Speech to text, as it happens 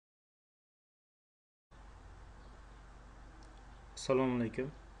Assalomu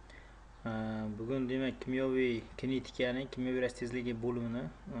alaykum. Bugun demak kimyoviy kinetikaning kimyoviy tezligi bo'limini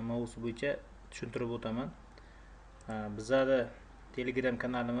mavzusi bo'yicha tushuntirib o'taman. Bizada Telegram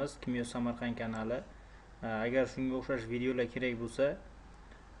kanalimiz Kimyo Samarqand kanali. Agar shunga o'xshash videolar kerak bo'lsa,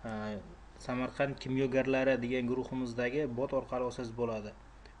 Samarqand kimyogarlari degan guruhimizdagi bot orqali olsangiz bo'ladi.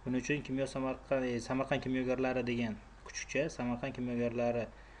 Buning uchun Kimyo Samarqand kimyogarlari degan kuchukcha Samarqand kimyogarlari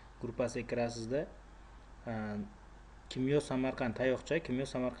gruppasiga kirasizda. Kimyo Samarqand tayoqcha Kimyo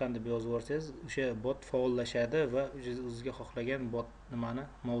Samarqand deb yozib yuborsangiz, o'sha bot faollashadi va o'zingizga xohlagan bot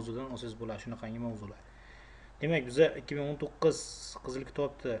mavzudan olsangiz bo'ladi, shunaqangi mavzular. Demak, biz 2019 qizil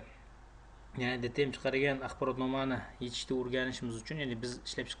kitobda ya'ni DTM chiqargan axborotnomani yechishni o'rganishimiz uchun, ya'ni biz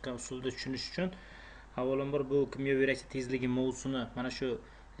ishlab chiqqan usulda tushunish uchun avvalambor bu kimyoviy reaksiya tezligi mavzusini mana shu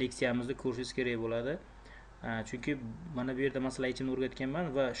leksiyamizda ko'rishingiz kerak bo'ladi. Chunki mana bu yerda masala yechimini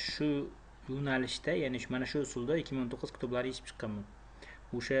o'rgatganman va shu yo'nalishda, ya'ni mana shu usulda 2019 kitoblarini yechib chiqqanman.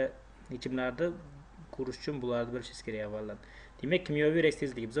 O'sha yechimlarni ko'rish uchun bularni bilishingiz kerak avvaldan. Demak, kimyoviy reaksiya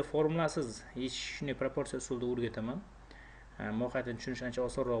tezligi biza formulasiz yechishni proporsiya usulida o'rgataman. Mohiyatini tushunish ancha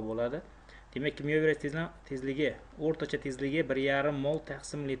osonroq bo'ladi. Demak, kimyoviy reaksiya tezligi o'rtacha tezligi 1,5 mol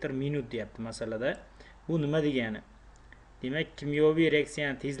taqsim litr minut deyapti masalada. Bu nima degani? Demak, kimyoviy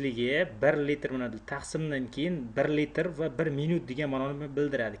reaksiyaning tezligi 1 litr bilan taqsimdan keyin 1 litr va 1 minut degan ma'noni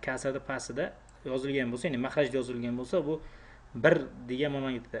bildiradi. Kasada pastida yozilgan bo'lsa, ya'ni mahrajda yozilgan bo'lsa, bu 1 degan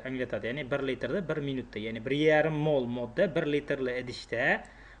ma'noni anglatadi. Ya'ni 1 litrda 1 minutda, ya'ni 1,5 mol modda 1 litrli idishda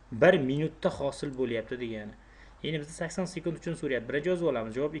 1 minutda hosil bo'lyapti degani. Ya'ni bizda 80 sekund uchun so'rayapti. Birinchi yozib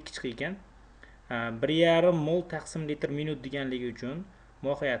olamiz. Javob 2 chiqar ekan. 1,5 mol taqsim litr minut deganligi uchun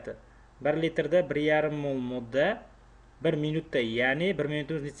mohiyati 1 litrda 1,5 mol modda 1 minutda, ya'ni 1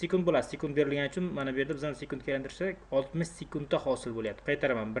 minutimiz necha sekund bo'ladi? Sekund berilgani uchun mana bu yerda bizani sekundga aylantirsak 60 sekundda hosil bo'lyapti.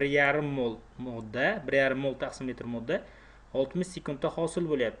 Qaytaraman. 1,5 mol modda, 1,5 mol taqsim litr modda 60 sekundda hosil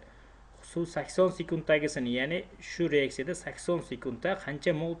bo'lyapti. Shu 80 sekunddagisini, ya'ni shu reaksiyada 80 sekundda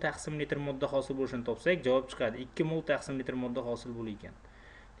qancha mol taqsim litr modda hosil bo'lishini topsak, javob chiqadi. 2 mol taqsim litr modda hosil bo'lar ekan.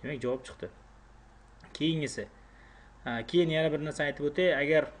 Demak, javob chiqdi. Keyingisi. Keyin yana bir narsa aytib o'tay,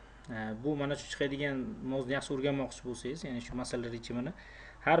 agar bu mana shu chiqadigan mavzuni yaxshi o'rganmoqchi bo'lsangiz, ya'ni shu masalalar yechimini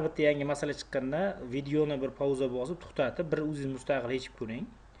har bitta yangi masala chiqqanda videoni bir pauza bosib, to'xtatib, bir o'zingiz mustaqil yechib ko'ring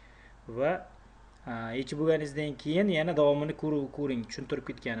va yechib bo'lganingizdan keyin yana davomini ko'ring, tushuntirib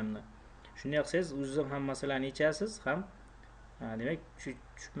ketganimni. Shunday qilsangiz, o'zingiz ham masalani yechasiz, ham demak, shu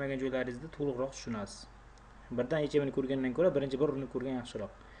tushunmagan joylaringizda to'liqroq tushunasiz. Birdan yechimini ko'rgandan ko'ra birinchi bir urinib ko'rgan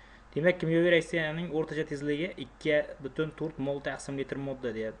yaxshiroq. Demak, kimyoviy reaksiyaning o'rtacha tezligi 2,4 mol taqsim litr modda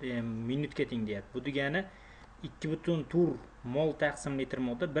deyapti, minutga teng deyapti. Bu degani 2,4 mol taqsim litr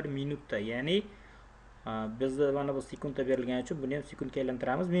modda 1 minutda, ya'ni bizda mana bu sekundda berilgani uchun buni ham sekundga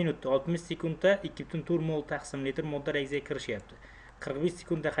aylantiramiz. Minutda 60 sekundda 2,4 mol taqsim litr modda reaksiyaga kirishyapti. 45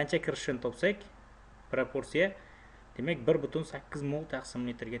 sekundda qancha kirishini topsak, proporsiya demak 1,8 mol taqsim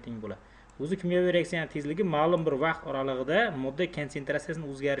litrga teng bo'ladi. O'zi kimyoviy reaksiyaning tezligi ma'lum bir vaqt oralig'ida modda konsentratsiyasining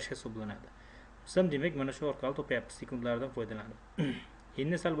o'zgarishi hisoblanadi. Biz ham demak mana shu orqali topyapmiz, sekundlardan foydalanib.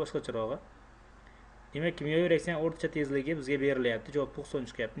 Endi sal boshqacharoq. Demak, kimyoviy reaksiyaning o'rtacha tezligi bizga berilyapti. Javob 90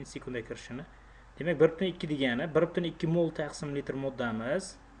 chiqyapti sekundga kirishini. Demak, 1,2 degani 1,2 mol taqsim litr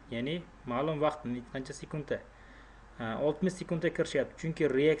moddamiz, ya'ni ma'lum vaqtni qancha sekundda 60 sekundda kirishyapti. Chunki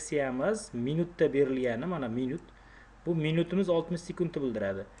reaksiyamiz minutda berilgani, mana minut. Bu minutimiz 60 sekundni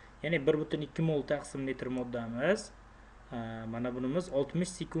bildiradi. Ya'ni 1,2 mol taqsim litr moddamiz, mana bunimiz 60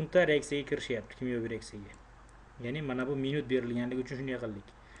 sekundda reaksiyaga kirishyapti, kimyoviy reaksiyaga. Ya'ni mana bu minut berilganligi uchun shunday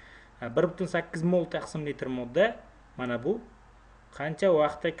qildik. 1,8 mol taqsim litr modda, mana bu qancha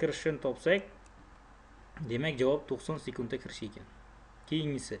vaqtda kirishini topsak, demak javob 90 sekundda kirish ekan.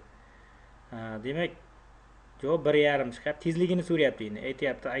 Keyingisi. Demak, javob 1,5 chiqyapti. Tezligini so'rayapti endi.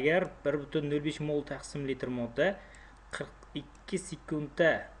 Aytayapti, agar 1,05 mol taqsim litr modda 42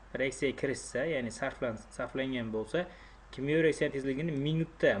 sekundda reaksiyaga kirishsa, ya'ni sarflangan bo'lsa, kimyoviy reaksiya tezligini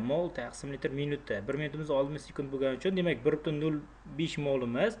minutda, mol taqsim litr minutda, 1 minutimiz 60 sekund bo'lgani uchun, demak 1,05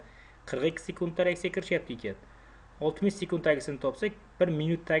 molimiz 42 sekundda reaksiyaga kirishyapti ekan. 60 sekunddagisini topsak, 1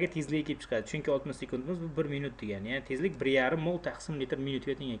 minutdagi tezlik kelib chiqadi. Chunki 60 sekundimiz bu 1 minut degani. Ya'ni tezlik 1,5 mol taqsim litr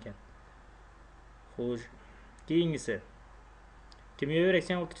minutga teng ekan. Xo'sh, keyingisi. Kimyoviy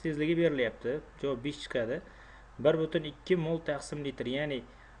reaksiyaning o'rtacha tezligi berilyapti. Javob 5 chiqadi. 1,2 mol taqsim litr, ya'ni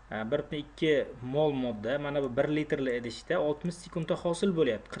 1,2 mol modda, mana bu 1 litrli idishda 60 sekundda hosil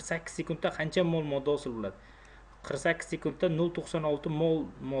bo'lyapti. 48 sekundda qancha mol modda hosil bo'ladi? 48 sekundda 0,96 mol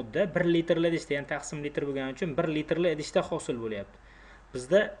modda 1 litrli idishda, ya'ni taqsim litr bo'lgani uchun 1 litrli idishda hosil bo'lyapti.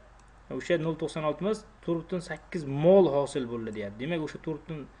 Bizda o'sha 0,96 miz 4,8 mol hosil bo'ldi deyapti. Demak, o'sha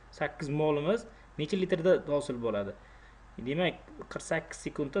 4,8 molimiz necha litrda hosil bo'ladi? Demak, 48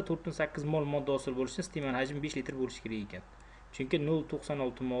 sekundda 4.8 mol modda hosil bo'lishi iste'mol hajmi 5 litr bo'lishi kerak ekan. Chunki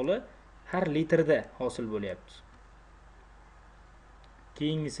 0.96 moli har litrda hosil bo'lyapti.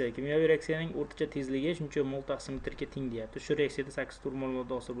 Keyingisi kimyoviy reaksiyaning o'rtacha tezligi shuncha mol taqsim litrga teng deyapti. Shu reaksiyada 8 tur mol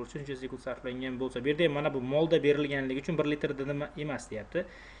modda hosil bo'lishi shuncha sekund sarflangan bo'lsa, bu yerda mana bu molda berilganligi uchun 1 litrda nima emas deyapti.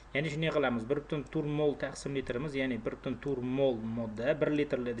 Ya'ni shunday qilamiz. 1.4 mol taqsim litrimiz, ya'ni 1.4 mol modda 1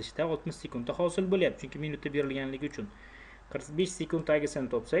 litrli idishda 60 sekundda hosil bo'lyapti. Chunki minutda berilganligi uchun 45 sekundagisini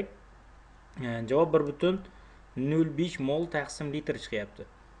topsak, javob 1.05 mol taqsim litr chiqyapti.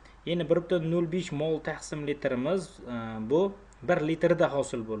 Ya'ni 1.05 mol taqsim litrimiz bu 1 litrda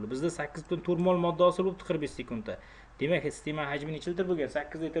hosil bo'ldi. Bizda 8.4 mol modda hosil bo'ldi 45 sekundda. Demak, iste'mol hajmi necha litr bo'lgan?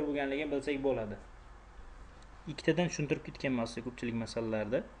 8 litr bo'lganligini bilsak bo'ladi. Ikkitadan tushuntirib ketgan ma'nosi ko'pchilik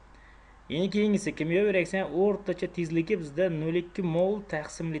masalalarda. Yana keyingisi kimyoviy reaksiyaning o'rtacha tezligi bizda 0.2 mol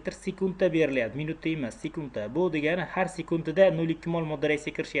taqsim litr sekundda berilyapti. Minutda emas, sekundda. Bu degani har sekundida 0.2 mol modda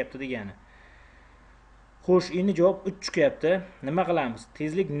reaksiyaga kirishyapti degani. Xo'sh, endi javob 3 chiqyapti. Nima qilamiz?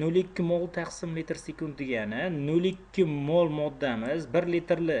 Tezlik 0.2 mol taqsim litr sekund degani 0.2 mol moddamiz 1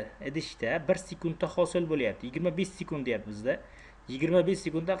 litrli idishda 1 sekundda hosil bo'lyapti. 25 sekund deyapti bizda. 25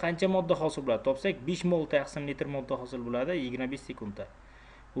 sekundda qancha modda hosil bo'ladi? Topsak 5 mol taqsim litr modda hosil bo'ladi 25 sekundda.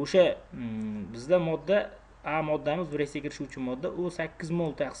 O'sha bizda modda A moddamiz reaksiyaga kirish uchun modda u 8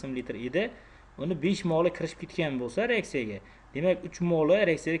 mol taqsim litr edi. Uni 5 moli kirishib ketgan bo'lsa reaksiyaga, demak 3 moli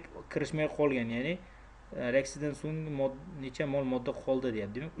reaksiyaga kirishmay qolgan, ya'ni reaksiyadan so'ng necha mol modda qoldi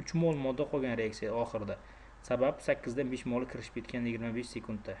deyapti. Demak 3 mol modda qolgan reaksiya oxirida. Sabab 8 dan 5 moli kirishib ketgan 25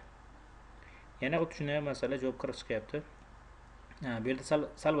 sekundda. Yana xuddi shunday masala javob 40 chiqyapti. Bu yerda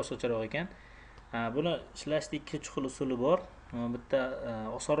sal boshqacharoq ekan. Buni ishlashning ikki xil usuli bor. Bitta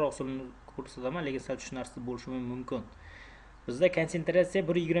osonroq usulni ko'rsataman, lekin sal tushunarsiz bo'lishi mumkin. Bizda konsentratsiya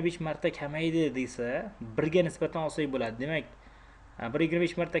 1.25 marta kamaydi desa, 1 ga nisbatan oson bo'ladi. Demak,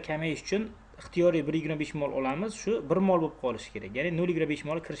 1.25 marta kamayish uchun ixtiyoriy 1.25 mol olamiz, shu 1 mol bo'lib qolishi kerak. Ya'ni 0.5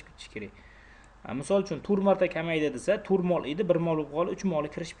 mol kirishib ketishi kerak. Misol uchun 4 marta kamaydi desa, 4 mol edi, 1 mol bo'lib qoldi, 3 mol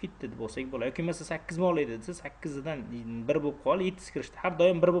kirishib ketdi deb bo'lsak bo'ladi. Yoki bo'lmasa 8 mol edi desa, 8 dan 1 bo'lib qoldi, 7 kirishdi. Har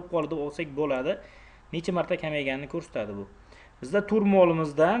doim 1 bo'lib qoldi deb olsak bo'ladi. Necha marta kamayganini ko'rsatadi bu. Bizda 4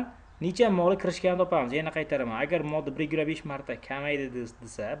 molimizdan necha moli kirishganini topamiz. Yana qaytaraman. Agar modda 1.5 marta kamaydi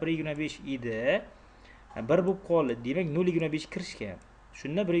desa, 1.5 edi, 1 bo'lib qoldi, demak 0.5 kirishgan.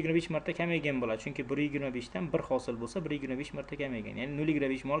 Shunda 1.5 marta kamaygan bo'ladi. Chunki 1.25 dan 1 hosil bo'lsa, 1.5 marta kamaygan. Ya'ni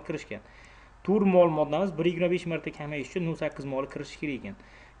 0.5 mol kirishgan. 4 mol moddamiz 1.25 marta kamayish uchun 0.8 mol kirishi kerak ekan.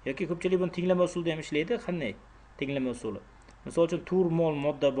 Yoki ko'pchilik buni tenglama usulida ham ishlaydi. Qanday? Tenglama usuli. Misol uchun 4 mol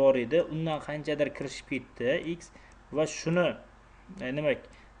modda bor edi, undan qanchadir kirishib ketdi x va shuni nima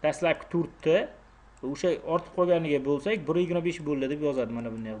dastlabki 4 ni o'sha ortib qolganiga bo'lsak 1.25 bo'ldi deb yozadi. Mana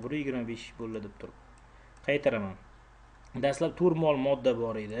bunday 1.25 bo'ldi deb turib. Qaytaraman. Dastlab 4 mol modda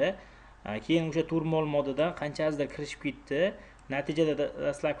bor edi. Keyin o'sha 4 mol moddadan qanchasidir kirishib ketdi. Natijada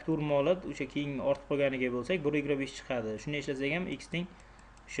dastlabki 4 moli o'sha keyin ortib qolganiga bo'lsak 1.5 chiqadi. Shuni ishlasak ham x ning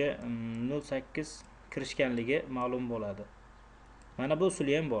o'sha 0.8 kirishganligi ma'lum bo'ladi. Mana bu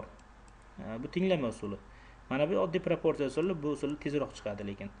usuli ham bor. Bu tenglama usuli. Mana bu oddiy proporsiya usuli, bu usul tezroq chiqadi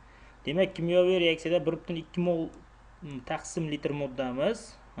lekin. Demak, kimyoviy reaksiyada 1.2 mol taqsim litr moddamiz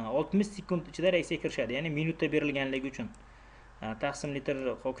 60 sekund ichida reaksiyaga kirishadi. Ya'ni minutda berilganligi uchun. Taqsim litr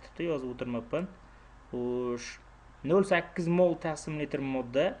qolibdi, yozib o'tirmabman. Xo'sh, 0.8 mol taqsim litr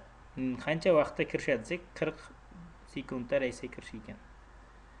modda qancha vaqtda kirishadi desak, 40 sekundda reaksiyaga kirish ekan.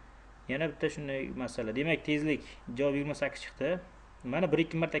 Yana bitta shunday masala. Demak, tezlik javob 28 chiqdi. Mana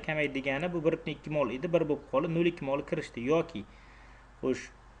 1-2 marta kamaydi degani bu 1.2 mol edi, 1 bo'lib qoldi, 0.2 mol kirishdi yoki xo'sh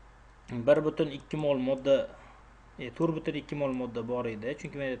 1.2 mol modda 4.2 mol modda bor edi,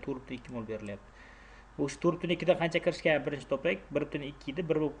 chunki mana 4.2 mol berilyapti. O'sha 4.2 dan qancha kirishgan birinchi topak 1.2 edi,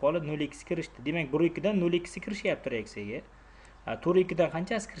 1 bo'lib qoldi, 0.2 kirishdi. Demak, 1.2 dan 0.2 kirishyapti reaksiyaga. 4.2 dan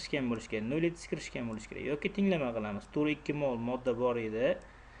qanchasi kirishgan bo'lishi kerak? 0.7 kirishgan bo'lishi kerak. Yoki tenglama qilamiz. 4.2 mol modda bor edi.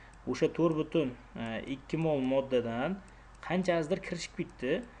 O'sha 4.2 mol moddadan qanchasidir kirishib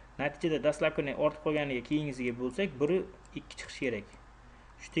ketdi. Natijada dastlabkini ortib qolganiga keyingisiga bo'lsak 1.2 chiqishi kerak.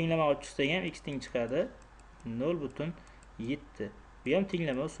 Shu tenglama olib chiqsak ham x teng chiqadi 0.7. Bu ham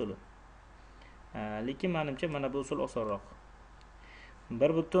tenglama usuli. Lekin menimcha mana bu usul osonroq.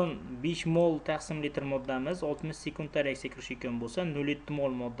 1.5 mol taqsim litr moddamiz 60 sekundda reaksiyaga kirishgan bo'lsa, 0.7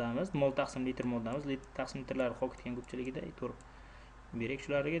 mol moddamiz, mol taqsim litr moddamiz, taqsim litrlari qolib ketgan ko'pchiligida aytib berek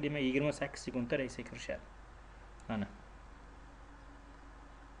shularga, demak 28 sekundda reaksiyaga kirishadi. Mana.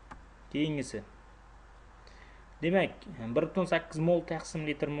 Keyingisi. Demak, 1.8 mol taqsim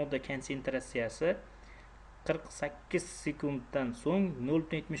litr modda konsentratsiyasi 48 sekunddan so'ng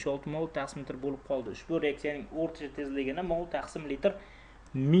 0.76 mol taqsim litr bo'lib qoldi. Ushbu reaksiyaning o'rtacha tezligini mol taqsim litr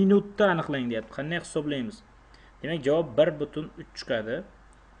minutda aniqlang deyapti. Qanday hisoblaymiz? Demak, javob 1.3 chiqadi.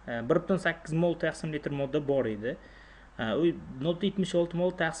 1.8 mol taqsim litr modda bor edi. U 0.76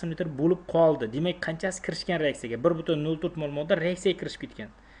 mol taqsim litr bo'lib qoldi. Demak, qanchasi kirishgan reaksiyaga? 1.04 mol modda reaksiyaga kirishib ketgan.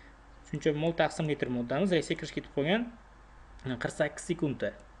 Shuncha mol taqsim litr moddamiz reaksiyaga kirishib ketib qolgan 48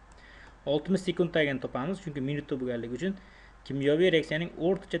 sekundda. 60 sekundagini topamiz, chunki minutda bo'lganligi uchun kimyoviy reaksiyaning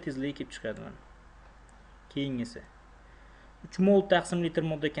o'rtacha tezligi kelib chiqadi mana. Keyingisi 3 mol taqsim litr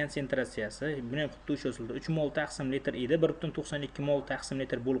modda konsentratsiyasi, buni ham xuddi o'sha usulda 3 mol taqsim litr edi, 1.92 mol taqsim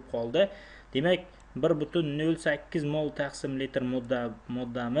litr bo'lib qoldi. Demak, 1.08 mol taqsim litr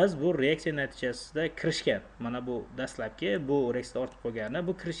moddamiz bu reaksiya natijasida kirishgan. Mana bu dastlabki, bu reaksiyada ortib qolgani,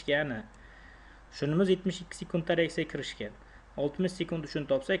 bu kirishgani. Shunimiz 72 sekundda reaksiya kirishgan. 60 sekund uchun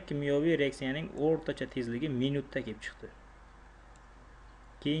topsak, kimyoviy reaksiyaning o'rtacha tezligi minutda kelib chiqdi.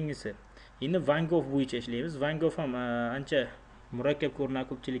 Keyingisi. Endi Van Gogh bo'yicha ishlaymiz. Van Gogh ham ancha murakkab ko'rinadi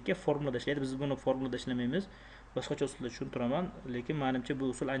ko'pchilikka, formulada ishlaydi. Biz buni formulada ishlamaymiz. Boshqacha usulda tushuntiraman, lekin menimcha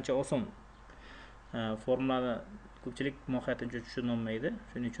bu usul ancha oson. Formulani ko'pchilik mohiyatini tushuna olmaydi.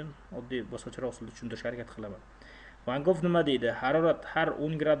 Shuning uchun oddiy boshqacharoq usulda tushuntirishga harakat qilaman. Van Gogh nima deydi? Harorat har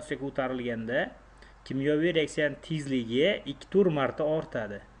 10 gradusga ko'tarilganda kimyoviy reaksiyaning tezligi 2 marta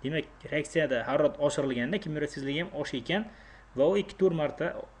ortadi. Demak, reaksiyada harorat oshirilganda kimyoviy tezligi ham oshar ekan va u 2 marta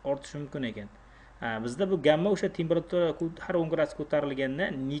ortishi mumkin ekan. Bizda bu gamma o'sha temperatura har 10 gradus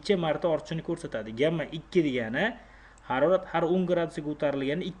ko'tarilganda necha marta ortishini ko'rsatadi. Gamma 2 degani harorat har 10 gradusga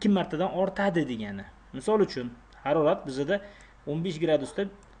ko'tarilganda 2 martadan ortadi degani. Misol uchun, harorat bizda 15 gradusda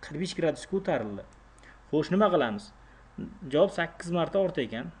 45 gradusga ko'tarildi. Xo'sh, nima qilamiz? Javob 8 marta ortar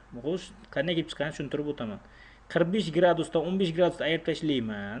ekan. Xo'sh, qanday kelib chiqqanini tushuntirib o'taman. 45 gradusdan 15 gradusda ayirib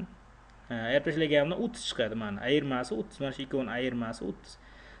tashlayman. Ayirib tashlaganimda 30 chiqadi mana. Ayirmasi 30, mana shu ikkovining ayirmasi 30.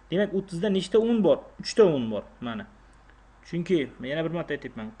 Demak, 30 da nechta 10 bor? 3 ta 10 bor mana. Chunki yana bir marta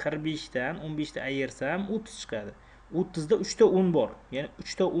aytibman, 45 dan 15 ta ayirsam 30 chiqadi. 30 da 3 ta 10 bor. Ya'ni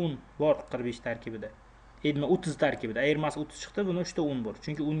 3 ta 10 bor 45 tarkibida. Nima 30 tarkibida. Ayirmasi 30 chiqdi, buni 3 ta 10 bor.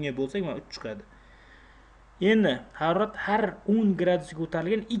 Chunki 10 ga bo'lsak, mana 3 chiqadi. Endi harorat har 10 gradusga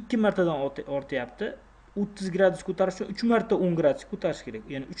ko'tarilgan 2 martadan ortyapti. 30 gradus ko'tarish uchun 3 marta 10 gradusga ko'tarish kerak.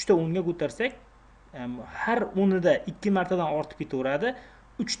 Ya'ni 3 ta 10 ga ko'tarsak, har 10ida 2 martadan ortib ketaveradi.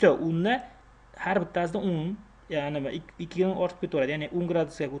 3 ta 10 da har bittasida 10, ya'ni 2 dan ortib ketaveradi. Ya'ni 10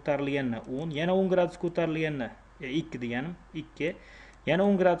 gradusga ko'tarilganda 10, yana 10 gradus ko'tarilganda 2 deganim 2, yana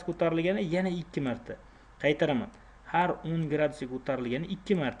 10 gradus ko'tarilganda yana 2 marta. Qaytaraman. Har 10 gradusga ko'tarilgani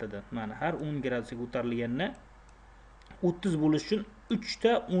 2 martadan. Mana har 10 gradusga ko'tarilganda 30 bo'lish uchun 3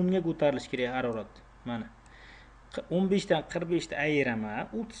 ta 10 ga ko'tarilish kerak harorat. Mana 15 dan 45 ta ayiraman,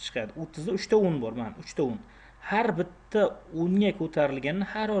 30 chiqadi. 30 da 3 ta 10 bor, mana 3 ta 10. Har bitta 10 ga ko'tarilganda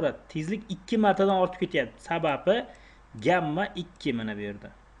harorat tezlik 2 martadan ortib ketyapti. Sababi gamma 2 mana bu yerda.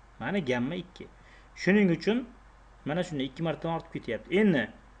 Mana gamma 2. Shuning uchun mana shunday 2 martadan ortib ketyapti.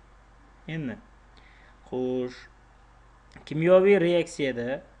 Endi xo'sh, kimyoviy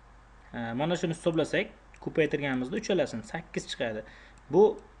reaksiyada mana shuni hisoblasak, ko'paytirganimizda uchalasini 8 chiqadi. Bu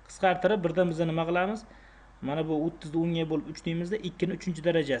qisqartirib birdan biz nima qilamiz? Mana bu 30 ni 10 ga bo'lib 3 deymizda 2 ni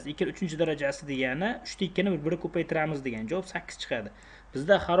 3-darajasi. 2 ni 3-darajasi degani 3 ta 2 ni bir-biriga ko'paytiramiz degan. Javob 8 chiqadi.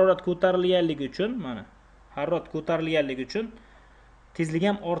 Bizda harorat ko'tarilganligi uchun mana harorat ko'tarilganligi uchun tezligi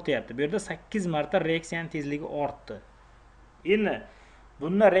ham ortyapti. Bu yerda 8 marta reaksiyaning tezligi ortdi. Endi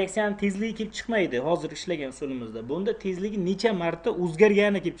bunda reaksiyaning tezligi kelib chiqmaydi hozir ishlagan usulimizda. Bunda tezligi necha marta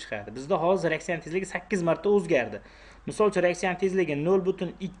o'zgargani kelib chiqadi. Bizda hozir reaksiyaning tezligi 8 marta o'zgardi. Misol uchun reaksiyaning tezligi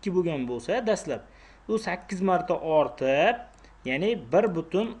 0.2 bo'lgan bo'lsa, dastlab u 8 marta ortib, ya'ni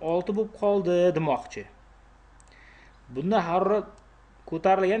 1.6 bo'lib qoldi demoqchi. Bunda harorat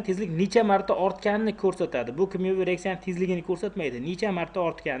ko'tarilgan tezlik necha marta ortganini ko'rsatadi. Bu kimyoviy reaksiyaning tezligini ko'rsatmaydi, necha marta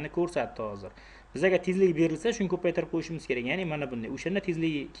ortganini ko'rsatdi hozir. Bizga tezlik berilsa, shuni ko'paytirib qo'yishimiz kerak. Ya'ni mana bunday. O'shanda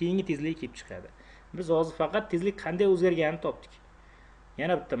tezligi, keyingi tezligi kelib chiqadi. Biz hozir faqat tezlik qanday o'zgarganini topdik.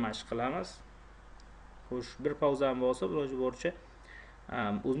 Yana bitta mashq qilamiz. Xo'sh, bir pauzam bo'lsa, iloji boricha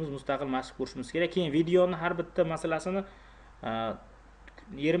o'zimiz mustaqil mashq ko'rishimiz kerak. Keyin videoni har bitta masalasini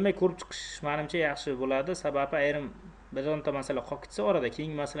yerimay ko'rib chiqish menimcha yaxshi bo'ladi. Sababi ayrim bironta masala qolib ketsa orada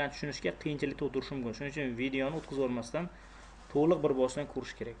keyingi masalani tushunishga qiyinchilik tug'dirishi mumkin. Shuning uchun videoni o'tkazib olmasdan to'liq bir boshdan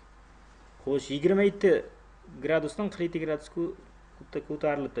ko'rish kerak. Xo'sh, 27 gradusdan 47 gradusga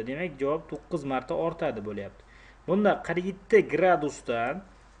ko'tarilibdi. Demak, javob 9 marta ortadi bo'lyapti. Bunda 47 gradusdan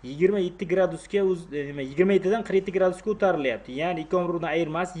 27 gradusga 27 dan 47 gradusga ko'tarilyapti. Ya'ni 2 o'rnidan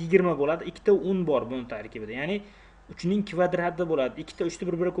ayirmasi 20 bo'ladi. 2 ta 10 bor buning tarkibida. Ya'ni 3ning kvadrati bo'ladi. 2 ta 3 ni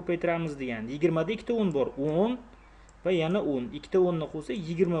bir-biriga ko'paytiramiz deganda 20 da 2 ta 10 bor. 10 va yana 10. 2 ta 10 ni qo'shsak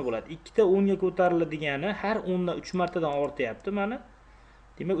 20 bo'ladi. 2 ta 10 ga ko'tariladegani har 10 dan 3 martadan ortyapti mana.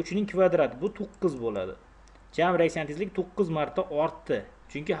 Demak 3ning kvadrati bu 9 bo'ladi. Jam reaksiya tezligi 9 marta ortdi.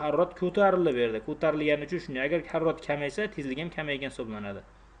 Chunki harorat ko'tarildi bu yerda. Ko'tarilgani uchun shunday. Agar harorat kamaysa, tezlik ham kamaygan hisoblanadi.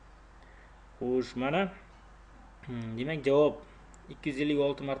 Xo'sh, mana demak javob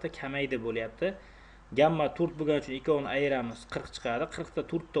 256 marta kamaydi bo'lyapti. Gamma 4 bo'lgani uchun ikkovini ayiramiz, 40 chiqadi. 40 ta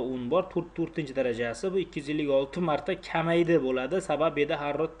 4 ta 10 bor. 4-darajasi bu 256 marta kamaydi bo'ladi. Sababi edi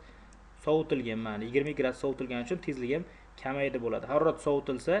harorat sovutilgan. Mana 20 gradus sovutilgani uchun tezlik ham kamaydi bo'ladi. Harorat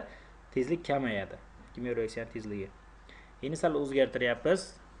sovutilsa, tezlik kamayadi. Kimyoviy reaksiya tezligi. Endi sal o'zgartiryapmiz.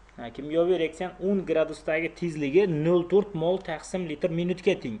 Kimyoviy reaksiya 10 gradusdagi tezligi 0,4 mol taqsim litr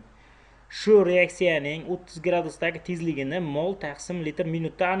minutga teng. Shu reaksiyaning 30 gradusdagi tezligini mol taqsim litr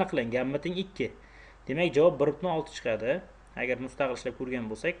minutda aniqlang. Gamma teng 2. Demak javob 1,6 chiqadi. Agar mustaqil ishlab ko'rgan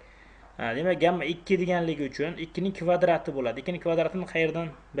bo'lsak, demak gamma 2 deganligi uchun 2 ning kvadrati bo'ladi. 2 ning kvadratini qayerdan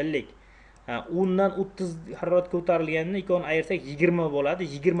bildik? 10 dan 30 harorat ko'tarilganini ikkovini ayirsak 20 bo'ladi.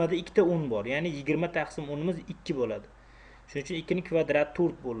 20 da 2 ta 10 bor. Ya'ni 20 taqsim 10imiz 2 bo'ladi. Shuning uchun 2 ning kvadrati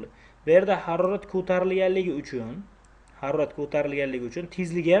 4 bo'ldi. Bu yerda harorat ko'tarilganligi uchun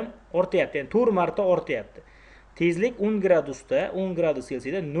tezlik ham ortyapti. Ya'ni 4 marta ortyapti. Tezlik 10 gradusda, 10 gradus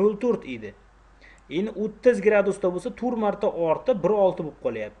Selsiyda 0,4 edi. Endi 30 gradusda bo'lsa 4 marta ortib 1,6 bo'lib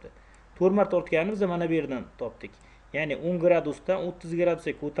qolyapti. 4 marta ortganini biz mana bu yerdan topdik. Ya'ni 10 gradusdan 30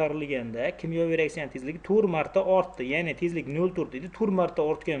 gradusga ko'tarilganda kimyoviy reaksiya tezligi 4 marta ortdi. Ya'ni tezlik 0,4 edi. 4 marta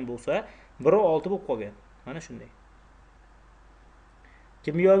ortgan bo'lsa 1,6 bo'lib qolgan. Mana shunday.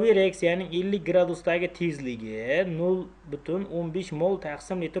 Kimyoviy reaksiyaning 50 gradusdagi tezligi 0,15 mol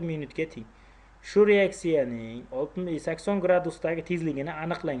taqsim litr minutga teng. Shu reaksiyaning 80 gradusdagi tezligini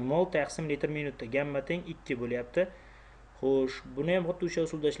aniqlang. Mol taqsim litr minutda gamma teng 2 bo'lyapti. Xo'sh, buni ham xuddi o'sha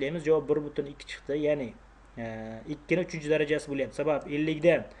usulda ishlaymiz. Javob 1,2 chiqdi. Ya'ni 2 ning 3-darajasi bo'lyapti. Sabab 50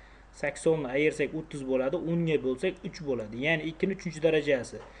 dan 80 ni ayirsak 30 bo'ladi, 10 ga bo'lsak 3 bo'ladi. Ya'ni 2 ning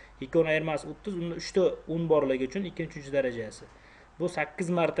 3-darajasi. 2 ni ayirmasi 30, unda 3 ta 10 borligi uchun 2 ning 3-darajasi. Bu 8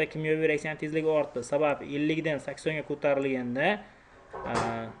 marta kimyoviy reaksiya tezligi ortdi. Sabab 50 dan 80 ga ko'tarilganda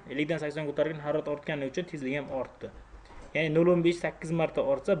 50 dan 80 ko'tarilgan harorat ortganligi uchun tezlik ham ortdi. Ya'ni 0,15 8 marta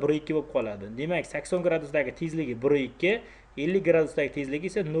ortsa 1,2 bo'lib qoladi. Demak 80 gradusdagi tezligi 1,2, 50 gradusdagi tezligi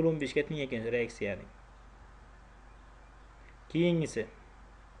esa 0,15 ga teng ekan reaksiyaning. Keyingisi.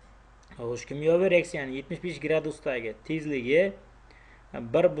 Xo'sh, kimyoviy reaksiyaning 75 gradusdagi tezligi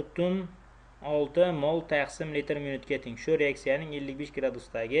 1,6 mol taqsim litr minutga teng. Shu reaksiyaning 55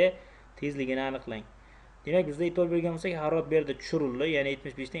 gradusdagi tezligini aniqlang. Demak, bizda e'tibor bergan bo'lsak, harorat bu yerda tushirildi, ya'ni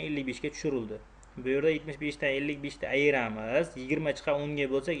 75 dan 55 ga tushirildi. Bu yerda 75 dan 55 ni ayiramiz. 20 chiqa 10 ga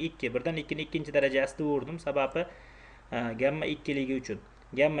bo'lsak 2. Birdan 2 ning 2-darajasida o'rdim, sababi gamma 2 ligi uchun.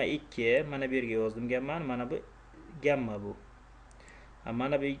 Gamma 2, mana bu yerga yozdim gammani, mana bu gamma bu.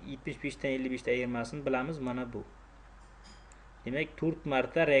 Mana bu 75 dan 55 ni ayirmasini bilamiz, mana bu. Demak, 4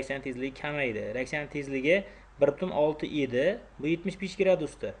 marta reaksiya tezligi kamaydi. Reaksiya tezligi 1,6 edi. Bu 75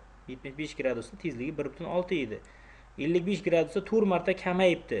 gradusda. 75 gradusda tezligi 1,6 edi. 55 gradusda 4 marta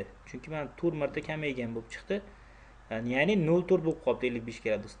kamayibdi. Chunki mana 4 marta kamaygan bo'lib chiqdi. Ya'ni 0,4 bo'lib qoldi 55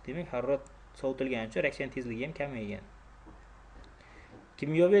 gradus. Demak, harorat sovutilgani uchun reaksiya tezligi ham kamaygan.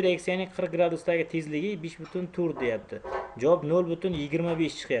 Kimyoviy reaksiyaning 40 gradusdagi tezligi 5,4 deyapti. Javob 0,25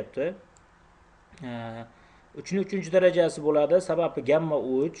 chiqyapti. 3 ning 3-darajasi bo'ladi. Sababi gamma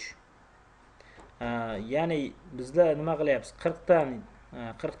 3. Ya'ni bizda nima qilyapmiz? 40 dan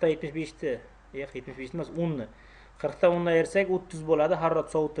 75 ni, 75 emas, 10 ni. 40 dan 10 ni ayirsak 30 bo'ladi.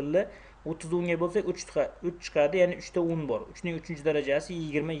 Harorat sovutildi. 30 10 ga bo'lsak 3 chiqadi, ya'ni 3 ta 10 bor. 3 ning 3-darajasi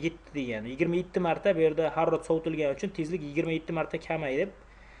 27 degani. 27 marta bu yerda harorat sovutilgani uchun tezlik 27 marta kamayib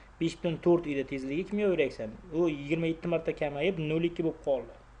 5,4 edi tezligi kimyoviy reaksiyaning. U 27 marta kamayib 0,2 bo'lib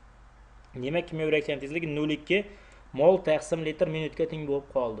qoldi. Demak, kimyoviy reaksiya tezligi 0,2 mol taqsim litr minutga teng bo'lib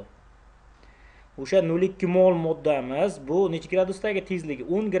qoldi. O'sha 0,2 mol moddamiz bu necha gradusdagi tezligi?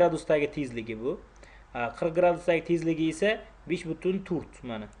 10 gradusdagi tezligi bu. 40 gradusdagi tezligi esa 5,4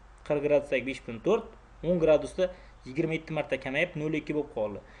 mana. 40 gradusdagi 5,4, 10 gradusda 27 marta kamayib 0,2 bo'lib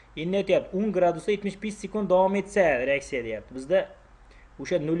qoldi. Endi aytyapti 10 gradusda 75 sekund davom etsa reaksiya deyapti. Bizda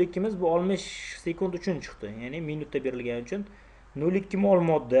o'sha 0,2 miz bu 60 sekund uchun chiqdi. Ya'ni minutda berilgani uchun 0,2 mol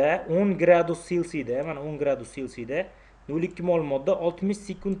modda 10 gradus Selsiyda, mana 10 gradus Selsiyda 0,2 mol modda 60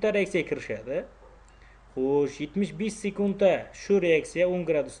 sekundda reaksiyaga kirishadi. Xo'sh, 75 sekundda shu reaksiya 10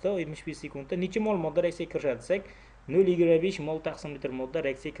 gradusda 75 sekundda necha mol modda reaksiyaga kirishadi desak, 0,25 mol taqsim litr modda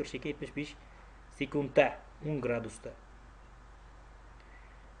reaksiyaga kirishiga 75 sekundda 10 gradusda.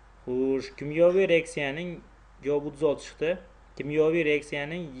 Xo'sh, kimyoviy reaksiyaning Javob 36 chiqdi. Kimyoviy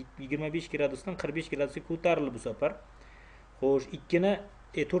reaksiyaning 25 gradusdan 45 gradusga ko'tarildi bu safar. Xo'sh, 2 ni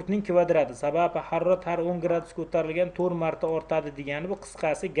 4 ning kvadrati. Sababi harorat har 10 gradus ko'tarilgan 4 marta ortadi degani bu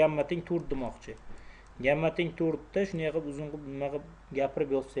qisqasi gamma teng 4 demoqchi. Gamma teng 4 da shunday qilib uzun qilib nima qilib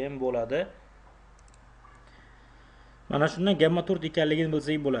gapirib yozsa ham bo'ladi. Mana shundan gamma 4 ekanligini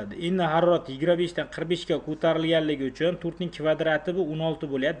bilsak bo'ladi. Endi harorat 25 dan 45 ga ko'tarilganligi uchun 4 ning kvadrati bu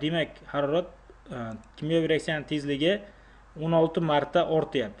 16 bo'lyapti. Demak, harorat kimyoviy reaksiyaning tezligi 16 marta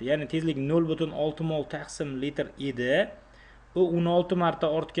ortyapti. Ya'ni tezlik 0.6 mol taqsim litr edi. Bu 16 marta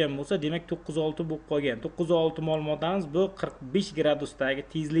ortgan bo'lsa, demak 9.6 bo'lib qolgan. 9.6 mol moddamiz bu 45 gradusdagi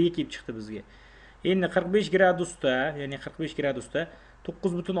tezligi kelib chiqdi bizga. Endi 45 gradusda, ya'ni 45 gradusda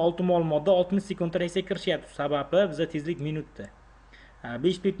 9.6 mol modda 60 sekundda reaksiyaga kirishyapti. Sababi bizda tezlik minutda.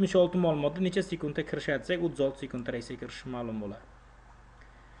 5.76 mol modda necha sekundda kirishadi desak, 36 sekundda reaksiyaga kirishi ma'lum bo'ladi.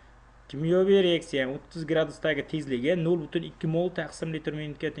 Kimyoviy reaksiya 30 gradusdagi tezligi 0.2 mol taqsim litr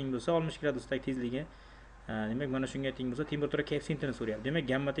minutga teng bo'lsa, 60 gradusdagi tezligi demak mana shunga teng bo'lsa, temperatura koeffitsiyentini so'rayapti. Demak,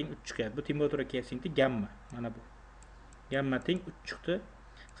 gamma teng 3 chiqadi. Bu temperatura koeffitsiyenti gamma. Mana bu. Gamma teng 3 chiqdi.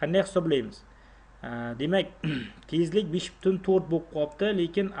 Qanday hisoblaymiz? Demak, tezlik 5.4 bo'lib qolibdi,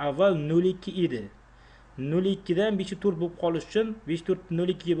 lekin avval 0.2 edi. 0.2 dan 5.4 bo'lib qolish uchun 5.4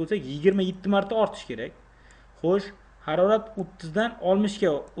 0.2 ga bo'lsak 27 marta ortish kerak. Xo'sh, harorat 30 dan 60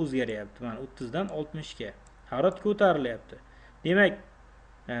 ga o'zgaryapti. Mana 30 dan 60 ga. Harorat ko'tarilyapti. Demak,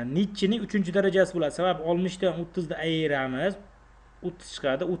 yechishning 3-darajasi bo'ladi. Sabab 60 dan 30 ni ayiramiz, 30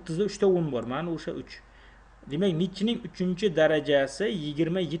 chiqadi. 30 da 3 ta 10 bor. Mana o'sha 3. Demak, yechishning 3-darajasi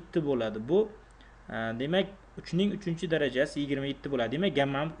 27 bo'ladi. Bu demak 3 ning 3-darajasi 27 bo'ladi. Demak,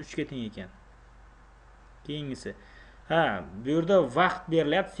 gammamiz 3 ga teng ekan. Keyingisi. Bu yerda vaqt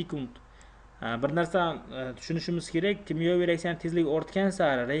berilyapti sekund. Bir narsa tushunishimiz kerak, kimyoviy reaksiyaning tezligi ortgan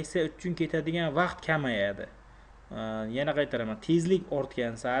sari reaksiya uchun ketadigan vaqt kamayadi. Yana qaytaraman, tezlik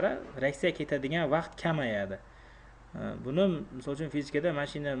ortgan sari reaksiya ketadigan vaqt kamayadi. Buni misol uchun fizikada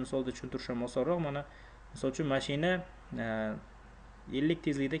mashina misolda tushuntirishim osonroq. Mana misol uchun mashina 50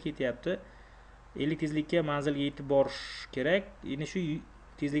 tezlikda ketyapti. 50 tezlikka manzilga yetib borish kerak. Endi shu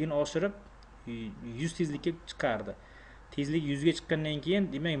tezligini oshirib 100 tezlikka chiqardi. Tezlik 100 ga chiqqandan keyin,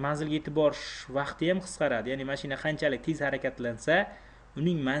 demak, manzilga yetib borish vaqti ham qisqaradi. Ya'ni mashina qanchalik tez harakatlansa,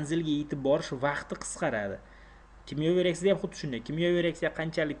 uning manzilga yetib borish vaqti qisqaradi. Kimyoviy reaksiya ham xuddi shunday. Kimyoviy reaksiya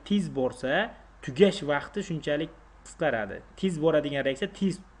qanchalik tez borsa, tugash vaqti shunchalik qisqaradi. Tez boradigan reaksiya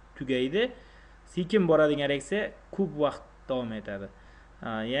tez tugaydi, sekin boradigan reaksiya ko'p vaqt davom etadi.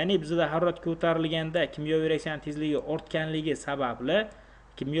 Ya'ni bizda harorat ko'tarilganda kimyoviy reaksiyaning tezligi ortganligi sababli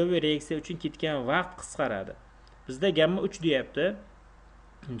kimyoviy reaksiya uchun ketgan vaqt qisqaradi. Bizda gamma 3 deyapti.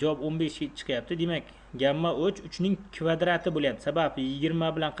 Javob 15 chiqyapti. Demak, gamma 3 ning kvadrati bo'lyapti. Sababi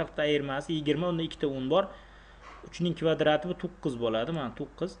 20 bilan 40 ta ayirmasi 20, unda 2 ta 10 bor. 3 ning kvadrati bu 9 bo'ladi. Mana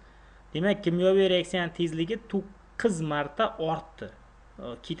 9. Demak, kimyoviy reaksiyaning tezligi 9 marta ortdi.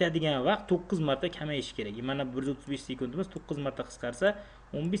 Ketadigan vaqt 9 marta kamayishi kerak. Mana 135 sekundimiz 9 marta qisqarsa,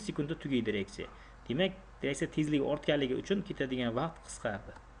 15 sekundda tugaydi reaksiya. Demak, reaksiya tezligi ortganligi uchun ketadigan vaqt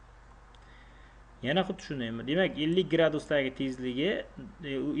qisqardi. Yana xuddi shundaymi? Demak, 50 gradusdagi tezligi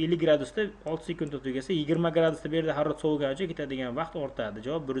 50 gradusda 6 sekundda tugasa, 20 gradusda bu yerda harorat soviganicha ketadigan vaqt ortadi.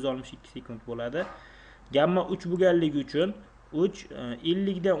 Javob 162 sekund bo'ladi. Gamma 3 bo'lganligi uchun 3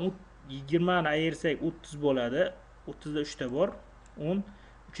 50 dan 20 ni ayirsak 30 bo'ladi. 30 da 3 ta bor. 10.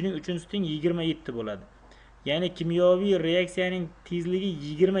 3 ning 3-si teng 27 bo'ladi. Ya'ni kimyoviy reaksiyaning tezligi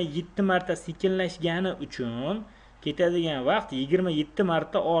 27 marta sekinlashgani uchun ketadigan vaqt 27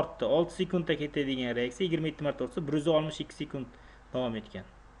 marta ortdi. 6 sekundda ketadigan reaksiya 27 marta ortsa 162 sekund davom etgan.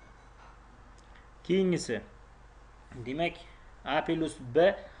 Keyingisi. Demak, A plus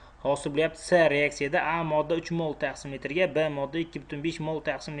B hosil bo'lyapti. C reaksiyada A modda 3 mol taqsim litrga, B modda 2.5 mol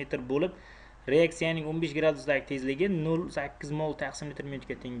taqsim litr bo'lib, reaksiyaning 15 gradusdagi tezligi 0.8 mol taqsim litr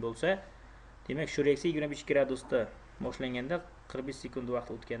minutga teng bo'lsa, demak, shu reaksiya 25 gradusda boshlanganda 45 sekund vaqt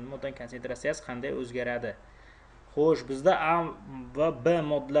o'tganda moddaning konsentratsiyasi qanday o'zgaradi? Xo'sh, bizda A va B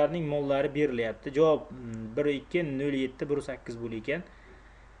moddalarning mollari berilyapti. Javob 1.2 0.7 1.8 bo'lar ekan.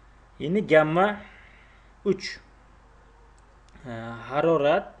 Endi gamma 3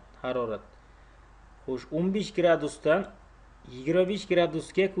 harorat. Xo'sh, 15 gradusdan 25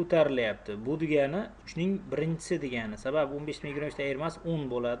 gradusga ko'tarilyapti. Bu degani 3 ning birinchisi degani. Sababi 15 dan 25 ta ayirmasi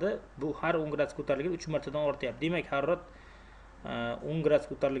 10 bo'ladi. Bu har 10 gradus ko'tarilgan 3 martadan ortyapti. Demak, harorat 10 gradus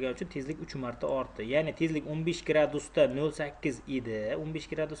ko'tarilgani uchun tezlik 3 marta ortdi. Ya'ni tezlik 15 gradusda 0.8 edi. 15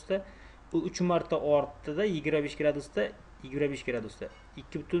 gradusda bu 3 marta ortdi-da, 25 gradusda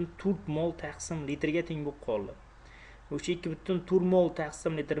 2.4 mol taqsim litrga teng bo'lib qoldi. O'sha 2.4 mol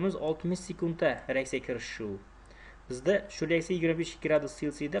taqsim litrimiz 60 sekundda reaksiya kirishi. Bizda shu reaksiya 25 gradus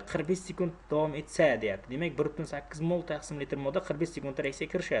Selsiyda 45 sekund davom etsa deyapti. Demak, 1.8 mol taqsim litr modda 45 sekundda reaksiya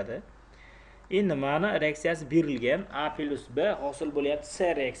kirishadi. Endi mana reaksiyasi berilgan. A plus B hosil bo'lyapti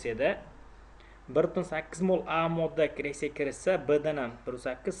C reaksiyada. 1.8 mol A modda reaksiya kirishsa, B dan ham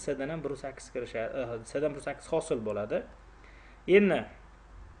 1.8, C dan ham 1.8 kirishadi. C dan 1.8 hosil bo'ladi. Endi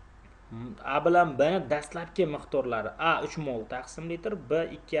A bilan B ni dastlabki miqdorlari A 3 mol taqsim litr, B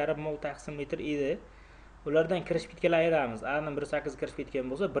 2,5 mol taqsim litr edi. Ulardan kirish ketganlar ayiramiz. A ni 1.8 kirib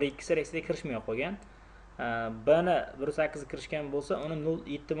ketgan bo'lsa, 1.2 reaksiyada kirishmay qolgan. B ni 1.8 kirishgan bo'lsa, uni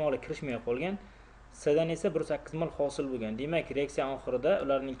 0.7 mol kirishmay qolgan. C dan esa 1.8 mol hosil bo'lgan. Demak, reaksiya oxirida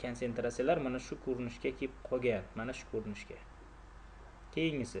ularning konsentratsiyalari mana shu ko'rinishga kelib qolgan. Mana shu ko'rinishga.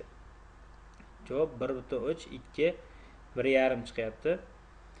 Keyingisi. Javob 1.3, 2, 1,5 chiqyapti.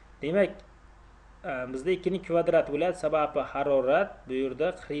 Demak, bizda 2 ning kvadrati bo'ladi. Sababi harorat bu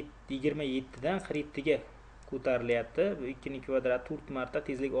yerda 27 dan 47 ga ko'tarilyapti. Bu 2 ning kvadrati 4 marta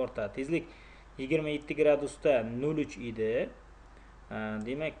tezlik ortadi. Tezlik 27 gradusda 0.3 edi.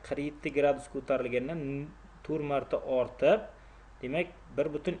 Demak, 47 gradus ko'tarilgandan 4 marta ortib, demak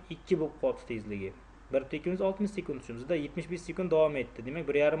 1.2 bo'lib qoldi tezligi. 1.2 60 sekund uchun bizda 75 sekund davom etdi. Demak,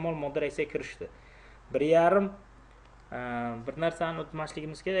 1,5 mol modda reaksiyaga kirishdi. 1,5 bir narsani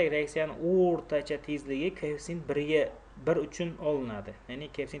unutmasligimiz kerak, reaksiyani o'rtacha tezligi koeffitsient 1 ga 1 uchun olinadi.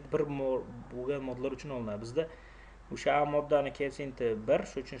 Ya'ni koeffitsient 1 bo'lgan moddalar uchun olinadi. Bizda o'sha A moddani koeffitsiyenti 1,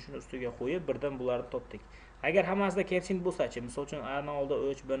 shuning uchun shuni ustiga qo'yib, birdan bularni topdik. Agar hammasida koeffitsient bo'lsa-chi, misol uchun A ni oldi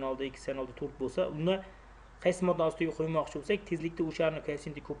 3, B ni oldi 2, C ni oldi 4 bo'lsa, uni qaysi modda ostiga qo'ymoqchi bo'lsak, tezlikni o'shani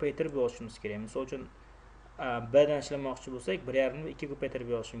koeffitsiyentni ko'paytirib yozishimiz kerak. Misol uchun B dan ishlamoqchi bo'lsak, 1,5 ni 2 ko'paytirib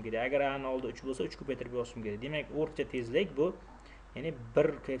yozishim kerak. Agar A ni oldi 3 bo'lsa, 3 ko'paytirib yozishim kerak. Demak, o'rtacha tezlik bu, ya'ni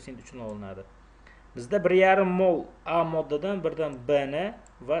 1 koeffitsient uchun olinadi. Bizda 1,5 mol A moddadan birdan B ni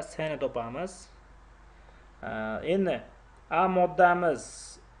va C ni topamiz. Endi A moddamiz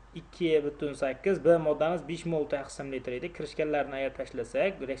 2.8, B moddamiz 5 mol taqsim litr edi. Kirishganlarni agar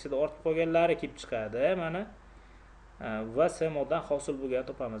tashlasak, reaksiyada ortib qolganlari kelib chiqadi. Mana va C moddan hosil bo'lgan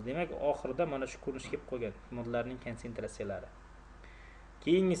topamiz. Demak, oxirida mana shu ko'rinish kelib qolgan modlarning konsentratsiyalari.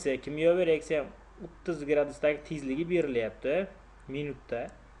 Keyingisi kimyoviy reaksiya 30 gradusdagi tezligi berilyapti minutda.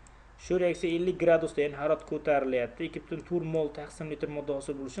 Shu reaksiya 50 gradusda, ya'ni harorat ko'tarilyapti. 2.4 mol taqsim litr modda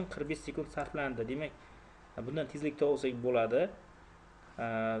hosil bo'lish uchun 45 sekund sarflandi. Demak, bundan tezlikda olsak bo'ladi.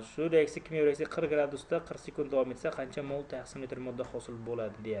 Shu reaksiya kimyoviy reaksiya 40 gradusda 40 sekund davom etsa, qancha mol taqsim litr modda hosil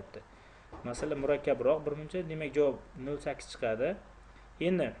bo'ladi, deyapti. Masala murakkabroq birmuncha, demak javob 0.8 chiqadi.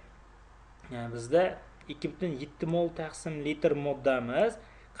 Endi bizda 2.7 mol taqsim litr moddamiz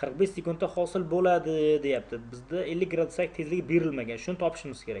 45 sekundda hosil bo'ladi, deyapti. Bizda 50 gradusdagi tezligi berilmagan, shuni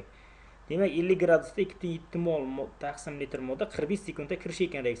topishimiz kerak. Demak, 50 gradusda 2.7 mol taqsim litr modda 45 sekundda kirish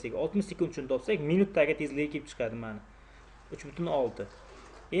ekan reaksiyaga. 60 sekund uchun topsak, minutdagi tezligi kelib chiqadi mana. 3.6.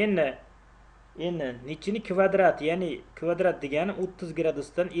 Endi nechini kvadrat, ya'ni kvadrat degani 30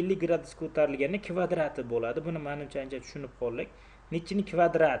 gradusdan 50 gradus ko'tarilganda kvadrati bo'ladi. Buni menimcha ancha tushunib qoldik. Nechini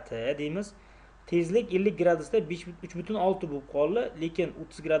kvadrati deymiz. Tezlik 50 gradusda 3.6 bo'lib qoldi, lekin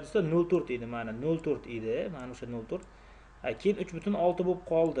 30 gradusda 0.4 edi, mana 0.4 edi, mana o'sha 0.4. Keyin 3.6 bo'lib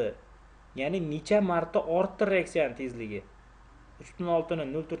qoldi. Ya'ni necha marta ortdi reaksiyaning tezligi? 3.6 ni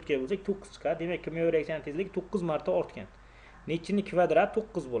 0.4 ga bo'lsak 9 chiqadi. Demak, kimyoviy reaksiyaning tezligi 9 marta ortgan. Nechini kvadrat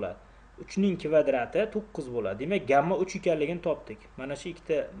 9 bo'ladi. 3 ning kvadrati 9 bo'ladi. Demak, gamma 3 ekanligini topdik. Mana shu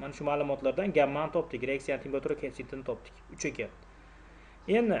ikkita, mana shu ma'lumotlardan gammani topdik. Reaksiyaning temperatura koeffitsiyentini topdik. 3 ekan.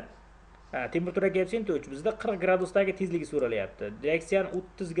 Endi temperatura koeffitsiyenti 3. Bizda 40 gradusdagi tezligi so'ralyapti. Reaksiyaning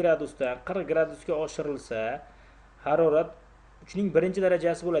 30 gradusdan 40 gradusga oshirilsa, harorat 3 ning birinchi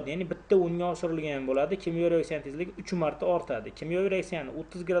darajasi bo'ladi. Ya'ni bitta 10 ga oshirilgan bo'ladi. Kimyoviy reaksiyaning tezligi 3 marta ortadi. Kimyoviy reaksiyaning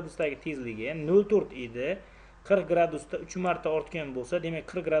 30 gradusdagi tezligi 0.4 edi. 40 gradusda 3 marta ortgan bo'lsa, demak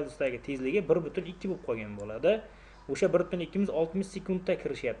 40 gradusdagi tezligi 1.2 bo'lib qolgan bo'ladi. O'sha 1.2 miz 60 sekundda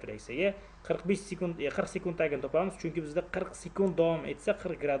kirishyapti reaksiyaga. 45 sekund, 40 sekundagini topamiz, chunki bizda 40 sekund davom etsa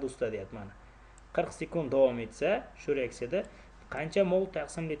 40 gradusda deyapti mana. 40 sekund davom etsa, shu reaksiyada qancha mol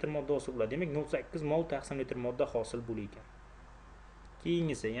taqsim litr modda hosil bo'ladi? Demak, 0.8 mol taqsim litr modda hosil bo'lar ekan.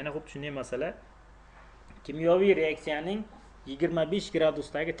 Keyingisi, yana xuddi shunday masala. Kimyoviy reaksiyaning 25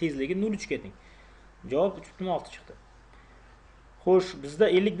 gradusdagi tezligi 0.3 ga teng. Javob 3.6 chiqdi. Xo'sh, bizda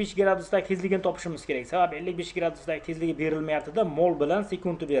 55 gradusdagi tezligini topishimiz kerak. Sabab 55 gradusdagi tezligi berilmayapti-da, mol bilan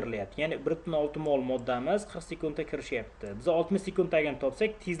sekundi berilyapti. Ya'ni 1.6 mol moddamiz 40 sekundda kirishyapti. Biz 60 sekundagini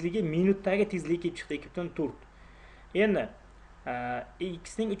topsak, tezligi minutdagi tezligi kelib chiqdi 2.4. Endi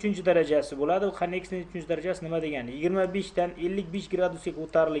x ning 3-darajasi bo'ladi. Qanday x ning 3-darajasi nima degani? 25 dan 55 gradusga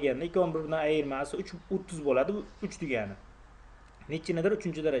ko'tarilganda ikkovi bir-biridan ayirmasi 30 bo'ladi. Bu 3 degani. Nechinidir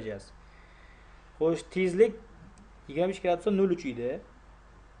 3-darajasi. Xo'sh, tezlik 25 gradusda 0,3 edi.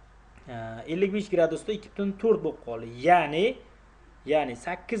 55 gradusda 2,4 bo'lib qoldi. Ya'ni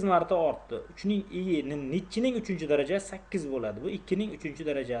 8 marta ortdi. 3ning 3 darajasi 8 bo'ladi. Bu 2ning 3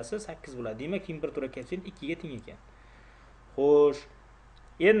 darajasi 8 bo'ladi. Demak, temperatura koeffitsient 2 ga teng ekan. Xo'sh,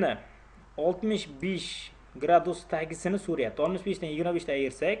 endi 65 gradus tagisini so'rayapti. 65 dan 25 ta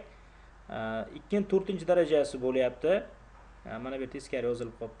ayirsak, 2ning 4 darajasi bo'lyapti. Mana bu teskari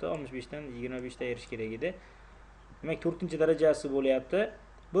yozilib qolibdi. 65 dan 25 ta ayirish kerak edi. Demak, 4 darajasi bo'lyapti.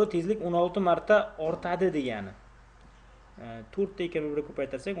 Bu tezlik 16 marta ortadi degani. 4 ta ekan bir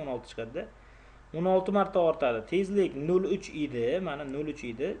ko'paytirsak 16 chiqadi. 16 marta ortadi. Tezlik 0,3 edi. Mana 0,3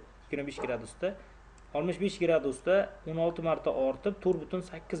 edi 25 gradusda. 65 gradusda 16 marta ortib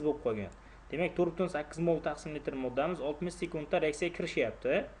 4,8 bo'lib qolgan. Demak, 4,8 mol taqsim litr moddamiz 60 sekundda reaksiyaga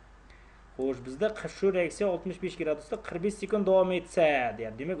kirishyapti. Xo'sh, bizda shu reaksiya 65 gradusda 45 sekund davom etsa,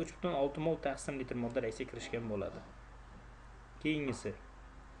 deyapti. Demak, 3,6 mol taqsim litr modda reaksiyaga kirishgan bo'ladi. Keyingisi.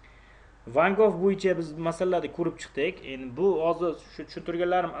 Van Gogh bo'yicha biz masalalarni ko'rib chiqdik. Endi bu hozir shu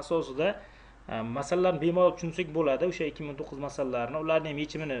turganlarim asosida masalalarni bemalol tushunsak bo'ladi. O'sha 2009 masalalarni, ularning ham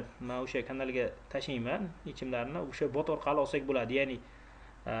yechimini men o'sha kanalga tashlayman. Yechimlarini o'sha bot orqali olsak bo'ladi. Ya'ni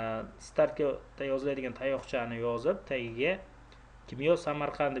startga yoziladigan tayoqchani yozib, tagiga kimyo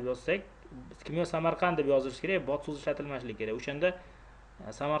Samarqand deb yozsak, kimyo Samarqand deb yozilish kerak, bot so'zi ishlatilmasligi kerak. O'shanda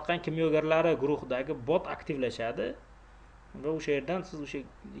Samarqand kimyogarlari guruhidagi bot aktivlashadi. Va o'sha yerdan siz o'sha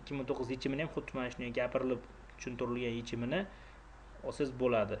 2009 yechimini ham xuddi mana shunday gapirilib tushuntirilgan yechimini olsangiz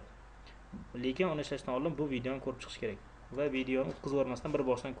bo'ladi. Lekin uni ishlashdan oldin bu videoni ko'rib chiqish kerak. Va videoni o'tkazib yubormasdan bir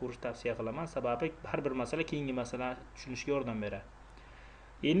boshdan ko'rishni tavsiya qilaman. Sababi har bir masala keyingi masalani tushunishga yordam beradi.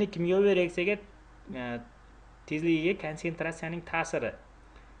 Endi kimyoviy reaksiyaga tezligiga konsentratsiyaning ta'siri.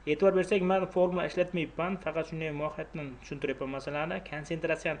 E'tibor bersak, men formula ishlatmayman, faqat shunday mohiyatni tushuntiryapman masalani.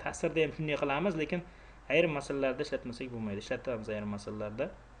 Konsentratsiyaning ta'sirida ham shunday qilamiz, lekin ayrim masalalarda ishlatmasak bo'lmaydi. Ishlatamiz ayrim masalalarda.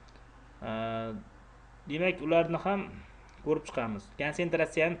 Demak, ularni ham ko'rib chiqamiz.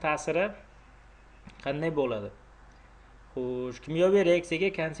 Konsentratsiyaning ta'siri qanday bo'ladi? Xo'sh, kimyoviy reaksiyaga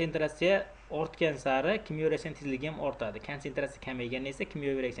konsentratsiya ortgan sari kimyoviy reaksiyaning tezligi ham ortadi. Konsentratsiya kamaygan esa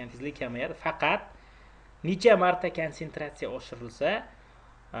kimyoviy reaksiyaning tezligi kamayadi. Faqat necha marta konsentratsiya oshirilsa,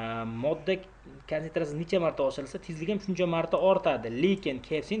 modda konsentratsiyasi necha marta oshirilsa, tezligi ham shuncha marta ortadi. Lekin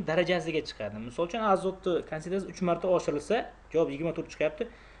koeffitsient darajasiga chiqadi. Misol uchun, azotni konsentratsiyasi 3 marta oshirilsa, javob 24 chiqyapti.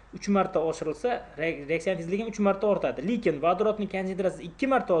 3 marta oshirilsa, reaksiyaning tezligi ham 3 marta ortadi. Lekin vodorodning konsentratsiyasi 2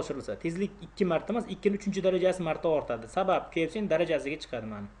 marta oshirilsa, tezlik 2 marta emas, 2ning 3-darajasi marta ortadi. Sabab koeffitsient darajasiga chiqadi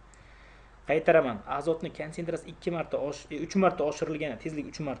mana. Qaytaraman. Azotning konsentratsiyasi 3 marta oshirilganda tezlik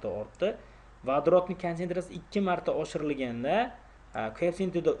 3 marta ortdi. Vodorodning konsentratsiyasi 2 marta oshirilganda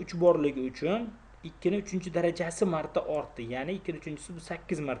koeffitsiyentida 3 borligi uchun 2ning 3-darajasi marta ortdi. Ya'ni 2ning 3-si bu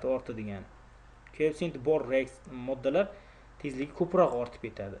 8 marta ortdi degani. Koeffitsiyenti bor moddalar tezligi ko'proq ortib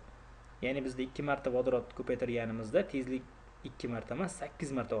ketadi. Ya'ni bizda 2 marta vodorodni ko'paytirganimizda tezlik 2 marta emas,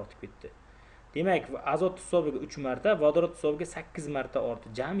 8 marta ortib ketdi. Demak, azot hisobiga 3 marta, vodorod hisobiga 8 marta ortdi.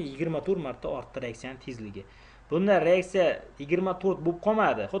 Jami 24 marta ortdi reaksiyaning tezligi. Bunda reaksiya 24 bo'lib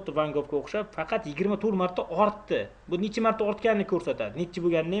qolmadi. Xuddi Van Goghga o'xshab, faqat 24 marta ortdi. Bu necha marta ortganini ko'rsatadi, necha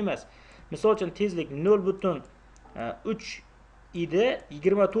bo'lganini emas. Misol uchun, tezlik 0,3 edi,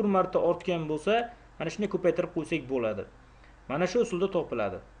 24 marta ortgan bo'lsa, mana shunday ko'paytirib qo'ysak bo'ladi. Mana shu usulda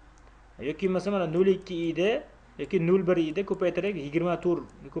topiladi. Yoki masalan 0,2 edi yoki 0,1 edi, ko'paytirib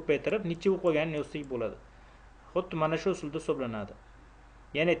 24 ko'paytirib necha bo'lib qolganini yozsak bo'ladi. Xuddi mana shu usulda hisoblanadi.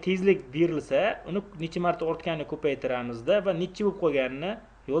 Ya'ni tezlik berilsa, uni necha marta ortganini ko'paytiramizda va necha bo'lib qolganini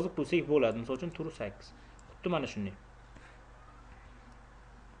yozib qo'ysak bo'ladi. Misol uchun 8. Xuddi mana shunday.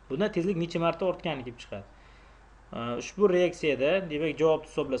 Bunda tezlik necha marta ortganini kelib chiqadi. Ushbu reaksiyada, demak, javobni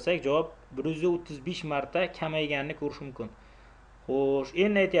hisoblasak, javob 135 marta kamayganini ko'rish mumkin. Xo'sh,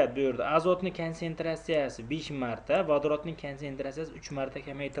 endi aytyapti bu yerda azotning konsentratsiyasi 5 marta, vodorodning konsentratsiyasi 3 marta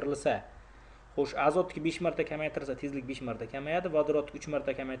kamaytirilsa. Xo'sh, azotga 5 marta kamaytirilsa, tezlik 5 marta kamayadi, vodorodga 3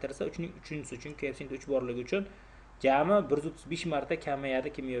 marta kamaytirilsa, 3ning 3-si uchun koeffitsient 3 borligi uchun jami 135 marta kamayadi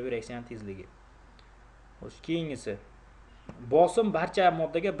kimyoviy reaksiyaning tezligi. Xo'sh, keyingisi. Bosim barcha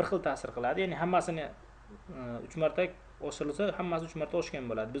moddaga bir xil ta'sir qiladi. Ya'ni hammasini 3 marta oshirilsa, hammasi 3 marta oshgan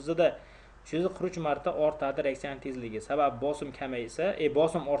bo'ladi. Bizda 43 marta ortadi reaksiyaning tezligi. Sabab bosim kamaysa,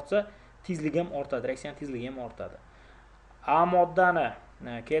 bosim ortsa, tezligi ham ortadi, reaksiyaning tezligi ham ortadi. A moddani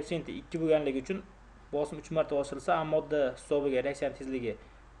koeffitsiyenti 2 bo'lganligi uchun bosim 3 marta oshirilsa, A modda hisobiga reaksiyaning tezligi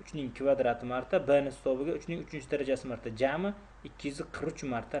 3 ning kvadrati marta, B ning hisobiga 3 ning 3-darajasi marta, jami 243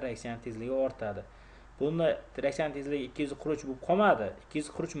 marta reaksiyaning tezligi ortadi. Bunda reaksiyaning tezligi 243 bo'lib qolmadi,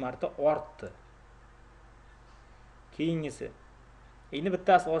 243 marta ortdi. Keyingisi. Endi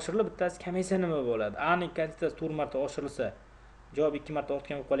bittasi oshirilib, bittasi kamaysa nima bo'ladi? A ning konsentratsiyasi 4 marta oshirilsa, javob 2 marta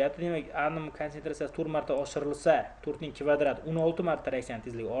ortgan bo'lib qolyapti. Demak, A ning konsentratsiyasi 4 marta oshirilsa, 4 ning kvadrati 16 marta reaksiya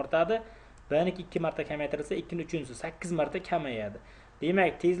tezligi ortadi. B niki 2 marta kamaytirilsa, 2 ning 3-si 8 marta kamayadi.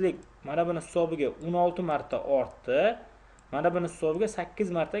 Demak, tezlik mana buni hisobiga 16 marta ortdi. Mana buni hisobiga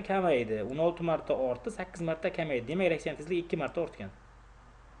 8 marta kamaydi. 16 marta ortdi, 8 marta kamaydi. Demak, reaksiya tezligi 2 marta ortgan.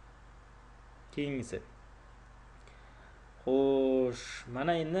 Keyingisi. Xo'sh,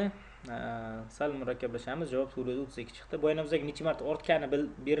 mana endi sal murakkablashamiz. Javob 432 chiqdi. Bu yana bizga necha marta ortgani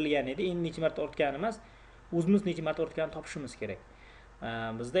berilgan edi. Endi necha marta ortgani emas, o'zimiz necha marta ortganini topishimiz kerak.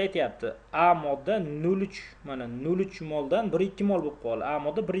 Bizda aytayapti, A modda 0,3 mana 0,3 moldan 1,2 mol bo'lib qoldi. A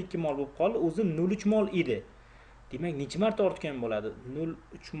modda 1,2 mol bo'lib qoldi. O'zi 0,3 mol edi. Demak, necha marta ortgan bo'ladi?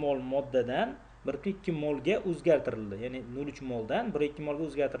 0,3 mol moddadan 1,2 molga o'zgartirildi. Ya'ni 0,3 moldan 1,2 molga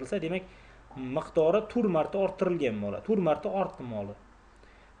o'zgartirilsa, demak, miqdori 4 marta orttirilgan bo'ladi. 4 marta ortdi moli.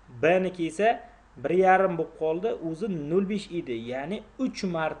 B niki esa 1,5 bo'lib qoldi, o'zi 0,5 edi. Ya'ni 3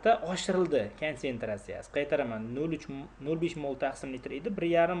 marta oshirildi konsentratsiyasi. Qaytaraman, 0,5 mol taqsim litr edi,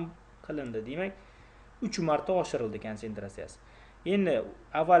 1,5 qilindi. Demak, 3 marta oshirildi konsentratsiyasi. Endi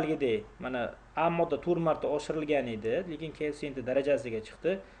avvalgidek mana A modda 4 marta oshirilgan edi, lekin koeffitsiyenti darajasiga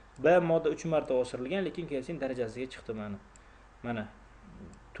chiqdi. B modda 3 marta oshirilgan, lekin koeffitsiyent darajasiga chiqdi mana. Mana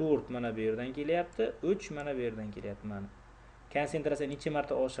 4 mana bu yerdan kelyapti, 3 mana bu yerdan kelyapti mana. Konsentratsiya necha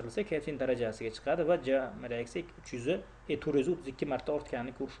marta oshirilsa, koeffitsiyent darajasiga chiqadi va reaksiya 432 marta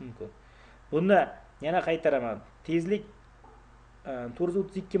ortganini ko'rish mumkin. Bunda yana qaytaraman. Tezlik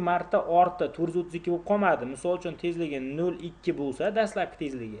 432 marta ortdi, 432 bo'lib qolmadi. Misol uchun tezligi 0,2 bo'lsa, dastlabki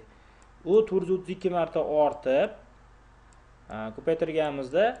tezligi u 432 marta ortib,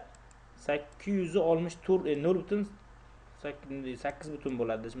 ko'paytirganimizda 864 0,8 butun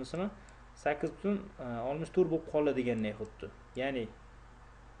bo'ladi, desmasimi? 8,64 bo'lib qoladi deganday xuddi. Ya'ni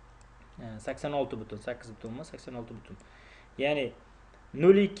 86 butun, 8 butunmi? 86 butun. Ya'ni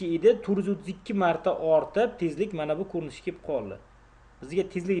 0,2 edi, 432 marta ortib, tezlik mana bu ko'rinishga kelib qoldi. Bizga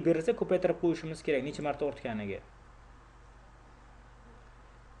tezlik berilsa, ko'paytirib qo'yishimiz kerak, necha marta ortganiga.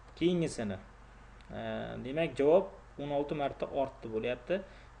 Keyingisini. Demak, javob 16 marta ortdi bo'lyapti.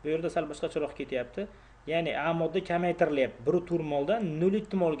 Bu yerda sal boshqacharoq ketyapti. Ya'ni A modda kamaytirilyapti. 1,4 moldan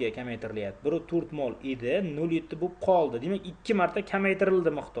 0,7 molga kamaytirilyapti. 1,4 mol edi, 0,7 bo'lib qoldi. Demak, 2 marta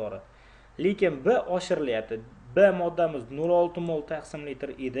kamaytirildi miqdori. Lekin B oshirilyapti. B moddamiz 0,6 mol taqsim litr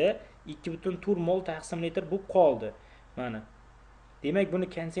edi, 2,4 mol taqsim litr bo'lib qoldi. Mana. Demak, buni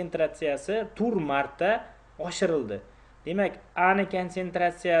konsentratsiyasi 4 marta oshirildi. Demak, A ning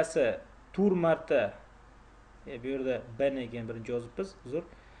konsentratsiyasi 4 marta bu yerda B ni ekan birinchi yozibmiz, uzr.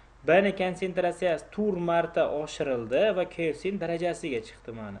 B ning konsentratsiyasi 4 marta oshirildi va koeffitsiyent darajasiga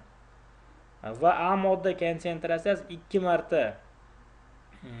chiqdi mana. Va A modda konsentratsiyasi 2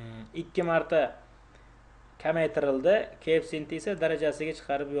 marta kamaytirildi, koeffitsiyenti esa darajasiga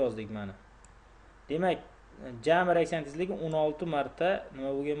chiqarib yozdik mana. Demak, jami reaksiya tezligi 16 marta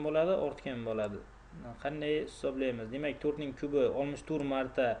nima bo'lgan bo'ladi? Ortgan bo'ladi. Qanday hisoblaymiz? Demak, 4 ning kubi 64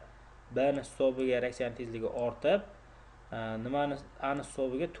 marta B ning hisobiga reaksiya tezligi ortib, nimani A ning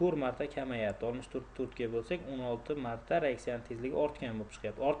hisobiga 4 marta kamayapti. 64 4 ga bo'lsak, 16 marta reaksiya tezligi ortgan bo'lib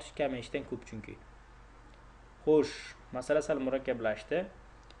chiqyapti. Ortish kamayishdan ko'p chunki. Xo'sh, masala sal murakkablashdi.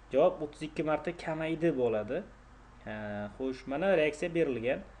 Javob 32 marta kamaydi bo'ladi. Xo'sh, mana reaksiya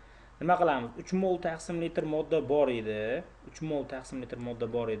berilgan. Nima qilamiz? 3 mol taqsim litr modda bor edi. 3 mol taqsim litr modda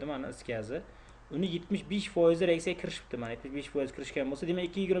bor edi, mana is gazi. Uni 75% reaksiyaga kirishibdi. Mana 75% kirishgan bo'lsa, demak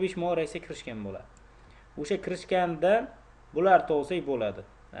 2,5 mol reaksiyaga kirishgan bo'ladi. O'sha kirishganda bular topsak bo'ladi.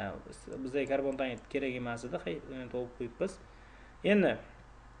 Bizga karbon tangid kerak emas edi, uni topib qo'yibmiz. Endi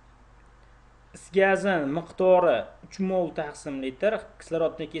is gazning miqdori 3 mol taqsim litr,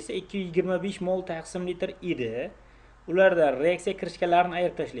 kislorodniki esa 2,25 mol taqsim litr edi. Ulardan reaksiya kirishganlarini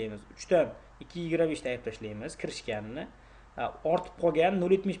ayirib tashlaymiz. 3 dan 2,25 ayirib tashlaymiz kirishganini. Ortib qolgan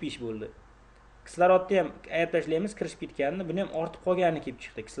 0,75 bo'ldi. Kislorodni ham ayirib tashlaymiz, kirishib ketganini, buni ham ortib qolgani kelib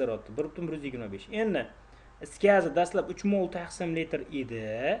chiqdi kislorodni 1,125. Endi is gazi dastlab 3 mol taqsim litr edi.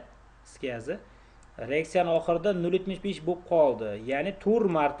 Is gazi reaksiyaning oxirida 0,75 bo'lib qoldi. Ya'ni 4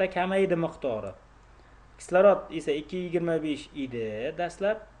 marta kamaydi miqdori. Kislorod esa 2,25 edi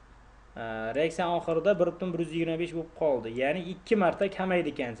dastlab. Reaksiyaning oxirida 1,125 bo'lib qoldi. Ya'ni 2 marta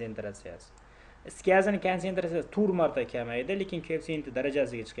kamaydi konsentratsiyasi. Is gazining konsentratsiyasi 4 marta kamaydi, lekin koeffitsiyenti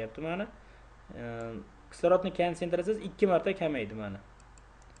darajasiga chiqyapti mana. Kislorodning konsentratsiyasi 2 marta kamaydi mana.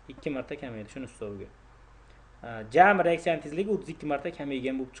 2 marta kamaydi shuni hisobiga. Jami reaksiya tezligi 32 marta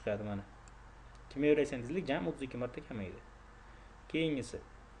kamaygan bo'lib chiqadi mana. Kimyoviy reaksiya tezligi jami 32 marta kamaydi. Keyingisi.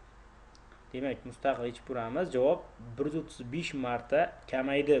 Demak, mustaqil yechib ko'ramiz. Javob 135 marta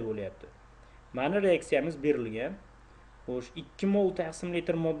kamaydi bo'lyapti. Mana reaksiyamiz berilgan. Xo'sh, 2 mol taqsim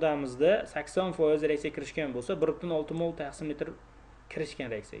litr moddamizda 80% reaksiya kirishgan bo'lsa, 1.6 mol taqsim litr kirishgan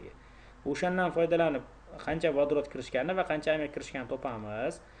reaksiyaga. O'shandan foydalanib qancha vodorod kirishganini va qancha ammiak kirishganini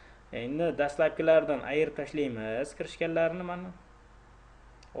topamiz. Endi dastlabkilardan ayirib tashlaymiz. Kirishganlarini mana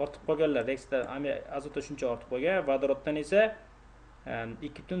ortib qolganlar, reaksiyada azotda shuncha ortib qolgan, vodoroddan esa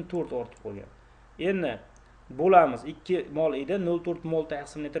 2.4 ortib qolgan. Endi bo'lamiz 2 mol edi, 0.4 mol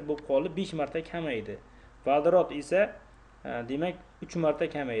taqsim litr bo'lib qoldi, 5 marta kamaydi. Vodorod esa demak 3 marta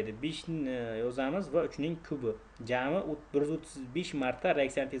kamaydi. 5 ni yozamiz va 3 ning kubi. Jami 135 marta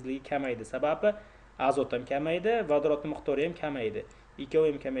reaksiya tezligi kamaydi. Sababi azot ham kamaydi, vodorod miqdori ham kamaydi.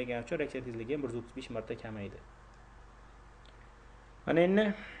 Ikkovi ham kamaygani uchun reaksiya tezligi ham 135 marta kamaydi. Mana endi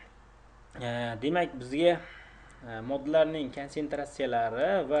demak bizga moddalarning konsentratsiyalari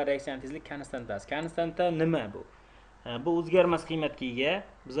va reaksiya tezlik konstantasi. Konstanta nima bu? Bu o'zgarmas qiymatga ega.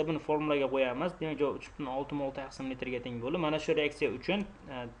 Biz buni formulaga qo'yamiz. Demak, javob 3.6 mol taqsim litrga teng bo'ldi. Mana shu reaksiya uchun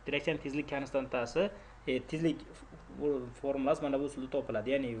reaksiya tezlik konstantasi, tezlik formulasi mana bu usulda topiladi.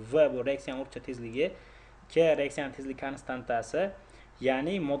 Ya'ni V bu reaksiya o'rtacha tezligi, K reaksiya tezlik konstantasi,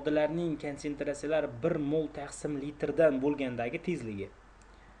 ya'ni moddalarning konsentratsiyalari 1 mol taqsim litrdan bo'lgandagi tezligi.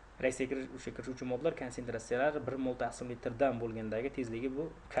 Reaksiya kiruvchi moddalar konsentratsiyalari 1 mol taqsim litrdan bo'lgandagi tezligi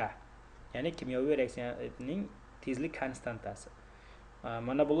bu K. Ya'ni kimyoviy reaksiyaning tezlik konstantasi.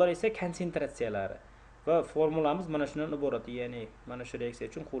 Mana bular esa konsentratsiyalari va formulamiz mana shundan iborat. Ya'ni mana shu reaksiya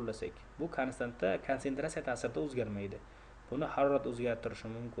uchun qo'llasak, bu konstanta konsentratsiya ta'sirida o'zgarmaydi. Buni harorat o'zgartirishi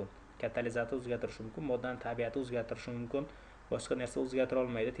mumkin, katalizator o'zgartirishi mumkin, moddaning tabiati o'zgartirishi mumkin, boshqa narsa o'zgartira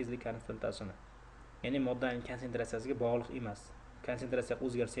olmaydi tezlik konstantasini. Ya'ni moddaning konsentratsiyasiga bog'liq emas. Konsentratsiya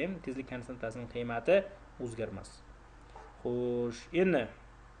o'zgarsa ham tezlik konstantasining qiymati o'zgarmas. Xo'sh, endi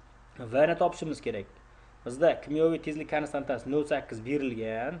V ni topishimiz kerak. Bizda kimyoviy tezlik konstantasi 0.8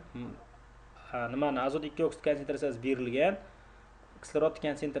 berilgan. Nimani azot 2 oksid konsentratsiyasi berilgan. Kislorod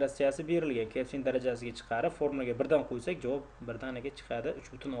konsentratsiyasi berilgan. Kelvin darajasiga chiqarib formulaga birdan qo'ysak, javob birdaniga chiqadi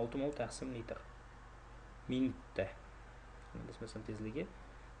 3.6 mol taqsim litr minutda. Nisbatan tezligi.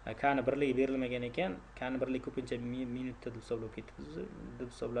 Kani birligi berilmagan ekan, kani birligi ko'pincha minutda deb hisoblab ketibmiz. Deb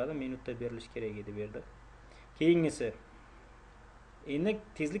hisobladim, minutda berilishi kerak edi bu yerda. Keyingisi endi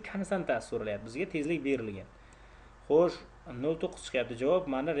tezlik konstantasi so'ralyapti. Bizga tezlik berilgan. Xo'sh, 0.9 chiqyapti javob.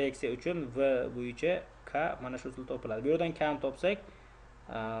 Mana reaksiya uchun V bo'yicha K mana shu usulda topiladi. Bu yerdan K ni topsak,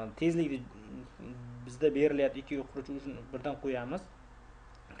 tezlikni bizda berilyapti 2 yuqorichi uchun birdan qo'yamiz.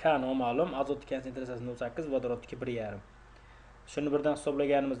 K noma'lum, azot konsentratsiyasi 0.8, vodorodniki 1.5. Shuni birdan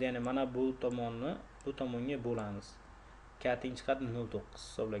hisoblaganimiz, ya'ni mana bu tomonni bu tomonga bo'lamiz. K teng chiqadi 0.9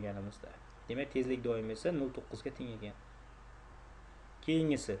 hisoblaganimizda. Demak, tezlik doimiy esa 0.9 ga teng ekan.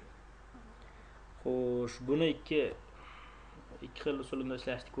 Keyingisi. Xo'sh, buni ikki xil usulda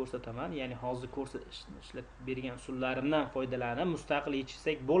ishlashni ko'rsataman. Ya'ni hozir ishlab bergan usullarimdan foydalanib mustaqil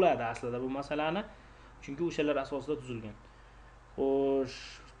yechishsak bo'ladi aslida bu masalani, chunki o'shalar asosida tuzilgan. Xo'sh,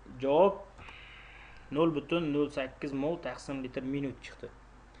 javob 0.08 mol taqsim litr minut chiqdi.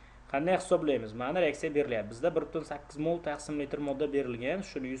 Qanday hisoblaymiz? Mana reaksiya berilyapti. Bizda 1.8 mol taqsim litr modda berilgan.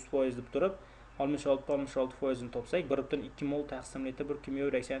 Shuni 100% deb turib 66% ni topsak, 1.2 mol taqsim litr bir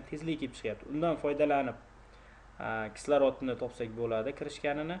kimyoviy reaksiyaning tezligi kelib chiqyapti. Undan foydalanib kislorodni topsak bo'ladi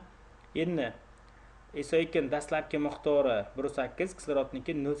kirishganini. Endi SO2 dastlabki miqdori 1.8,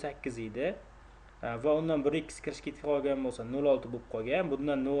 kislorodniki 0.8 edi. Va undan 1.2 kirish ketib qolgan bo'lsa 0.6 bo'lib qolgan.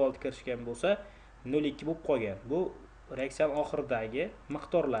 Bundan 0.6 kirishgan bo'lsa 0.2 bo'lib qolgan. Bu reaksiyaning oxiridagi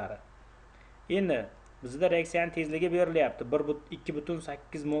miqdorlari. Endi bizda reaksiyaning tezligi berilyapti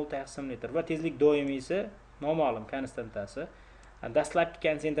 2.8 mol taqsim litr va tezlik doimiysi noma'lum konstantasi. Dastlabki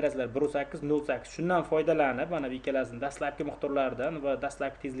konsentratsiyalar 1.8, 0.8. Shundan foydalanib, mana bu ikkalasini dastlabki miqdorlardan va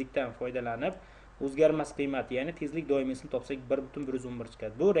dastlabki tezlikdan foydalanib o'zgarmas qiymati, ya'ni tezlik doimiysini topsak 1.111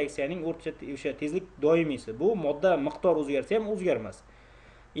 chiqadi. Bu reaksiyaning o'sha tezlik doimiysi. Bu modda miqdori o'zgarsa ham o'zgarmas.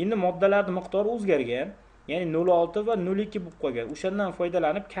 Endi moddalarning miqdori o'zgargan, ya'ni 0.6 va 0.2 bo'lib qolgan. O'shandan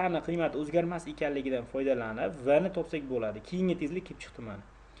foydalanib K ni qiymati o'zgarmas ekanligidan foydalanib V ni topsak bo'ladi. Keyingi tezlik kelib chiqdi mana.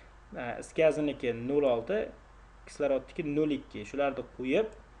 Is gaziniki 0.6, kislorodniki 0.2. Shularni qo'yib,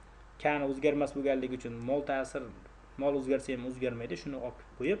 K ni o'zgarmas bo'lganligi uchun mol o'zgarsa ham o'zgarmaydi. Shuni olib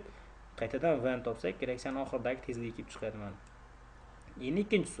qo'yib, qaytadan V ni topsak, reaksiyaning oxiridagi tezligi kelib chiqadi mana. Endi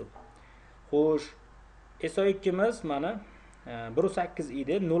ikkinchi usul. Xo'sh, SO2 miz mana 1.8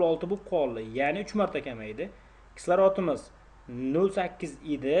 edi, 0.6 bo'lib qoldi. Ya'ni 3 marta kamaydi. Kislorodimiz 0.8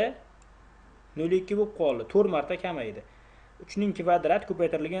 edi, 0.2 bo'lib qoldi. 4 marta kamaydi. 3 ning kvadrat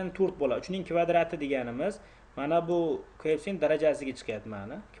ko'paytirilgan 4 bo'ladi. 3 ning kvadrati deganimiz Mana bu koeffitsient darajasiga chiqyapti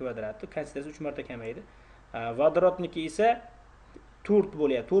mana kvadratni. Konsentratsiya 3 marta kamaydi. Vodorodniki esa 4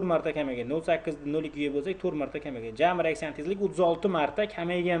 bo'lyapti. 4 marta kamaygan. 0.8 ni 0.2 ga bo'lsak 4 marta kamaygan. Jami reaksiya tezligi 36 marta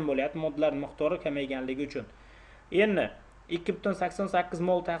kamaygan bo'lyapti moddalar miqdori kamayganligi uchun. Endi 2.88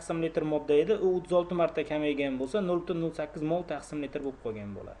 mol taqsim litr modda edi, u 36 marta kamaygan bo'lsa 0.08 mol taqsim litr bo'lib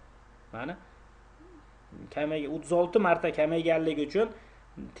qolgan bo'ladi. Mana 36 marta kamayganligi uchun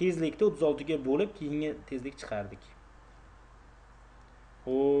tezlikni 36 ga bo'lib keyingi tezlik chiqardik.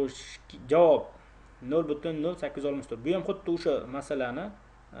 Xo'sh, javob 0.0864. Bu ham xuddi o'sha masalani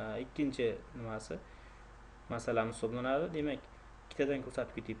ikkinchi nimasi masalamiz hisoblanadi. Demak, ikkitadan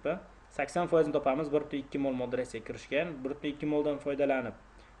ko'rsatib ketibman. 80% ni topamiz. 1.2 mol modda reaksiyaga kirishgan. 1.2 moldan foydalanib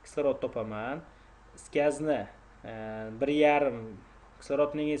kislorod topaman. Is gazni 1.5,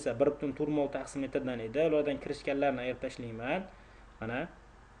 kislorodning esa 1.4 mol taqsim etilgan edi. Ulardan kirishganlarni ayirib tashlayman. Mana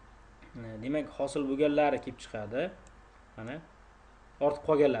demak, hosil bo'lganlari kelib chiqadi. Mana ortib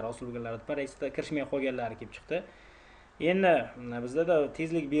qolganlari, hosil bo'lganlari deb reaksiyada kirishmay qolganlari kelib chiqdi. Endi bizda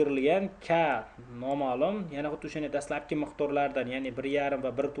tezlik berilgan, k noma'lum. Yana xuddi o'sha dastlabki miqdorlardan, ya'ni 1.5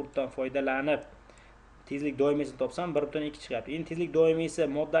 va 1.4 dan foydalanib tezlik doimiysini topsam 1.2 chiqadi. Endi tezlik doimiysi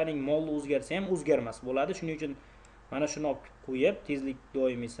moddaning moli o'zgarsa ham o'zgarmas bo'ladi. Shuning uchun mana shuni olib qo'yib, tezlik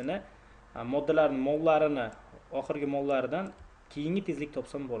doimiysini moddalarning mollarini oxirgi mollaridan keyingi tezlik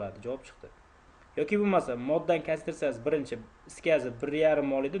topsam bo'ladi. Javob chiqdi. Yoki bo'lmasa moddaning konsentratsiyasi birinchi is gazi 1.5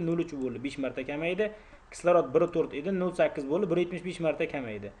 mol edi, 0.3 bo'ldi, 5 marta kamaydi. Kislorod 1.4 edi, 0.8 bo'ldi, 1.75 marta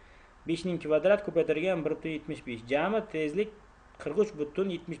kamaydi. 5 ning kvadrat ko'paytirilgan 1.75. Jami tezlik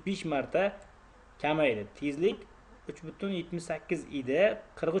 43.75 marta kamaydi. Tezlik 3.78 edi,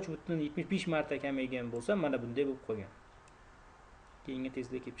 43.75 marta kamaygan bo'lsa, mana bunday bo'lib qolgan. Keyingi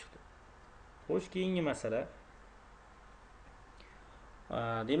tezlik kelib chiqdi. Xo'sh, keyingi masala.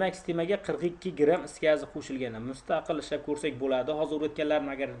 Demak, sistemaga 42 gram is gazi qo'shilgan. Mustaqil ishlab ko'rsak bo'ladi. Hozir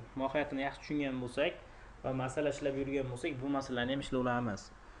o'rgatganlarni agar mohiyatini yaxshi tushungan bo'lsak va masala ishlab yurgan bo'lsak, bu masalani ham ishlab olamiz.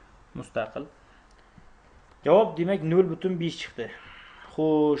 Mustaqil. Javob demak 0.5 chiqdi.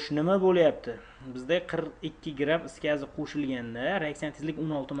 Xo'sh, nima bo'lyapti? Bizda 42 gram is gazi qo'shilganda reaksiya tezlik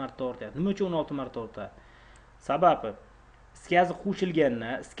 16 marta ortadi. Nima uchun 16 marta ortadi? Sababi is gazi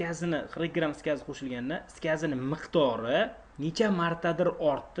qo'shilganda, is gazini 40 gram is gazi qo'shilganda, is gazini miqdori necha martadir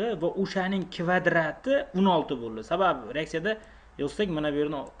ortdi va o'shaning kvadrati 16 bo'ldi. Sababi reaksiyada yozsak, mana bu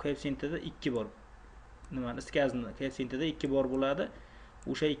yerning koeffitsiyentida 2 bor. Nima, is gazini koeffitsiyentida 2 bor bo'ladi.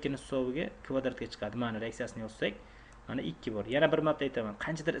 O'sha 2 ning hisobiga kvadratga chiqadi. Mana reaksiyasini yozsak, mana 2 bor. Yana bir marta aytaman,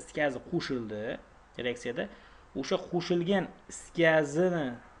 qanchadir is gazi qo'shildi reaksiyada, o'sha qo'shilgan is gazini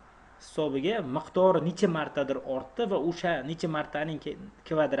hisobiga miqdori necha martadir ortdi va o'sha necha martaning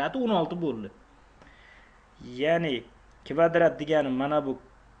kvadrati 16 bo'ldi. Ya'ni kvadrat degani mana bu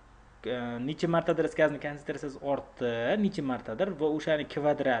necha martadir is gazining konsentratsiyasi ortdi, necha martadir va o'shaning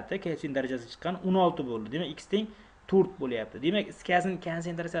kvadrati koeffitsient darajasi chiqqan 16 bo'ldi. Demak, x teng 4 bo'lyapti. Demak, is gazining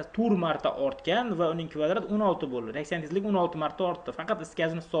konsentratsiyasi 4 marta ortgan va uning kvadrati 16 bo'ldi. Reaksiya tezligi 16 marta ortdi. Faqat is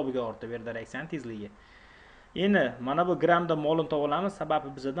gazining hisobiga ortdi bu yerda reaksiya tezligi. Endi mana bu gramda molini topa olamiz, sababi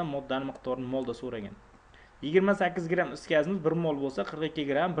bizdan moddaning miqdorini molda so'ragan. 28 gram is gazimiz 1 mol bo'lsa, 42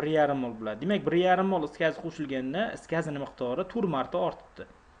 gram 1.5 mol bo'ladi. Demak, 1.5 mol is gazi qo'shilganda is gazining miqdori 4 marta ortdi.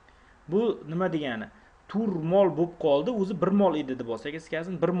 Bu nima degani? 4 mol bo'lib qoldi, o'zi 1 mol edi deb olsak, is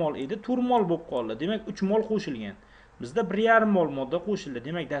gazini 1 mol edi, 4 mol bo'lib qoldi. Demak, 3 mol qo'shilgan. Bizda 1.5 mol modda qo'shildi.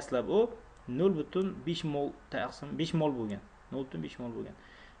 Demak, dastlab u 0.5 mol taqsim 5 mol bo'lgan. 0.5 mol bo'lgan.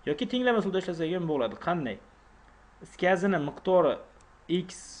 Yoki tenglama usulda ishlasak ham bo'ladi. Qanday? Is gazining miqdori x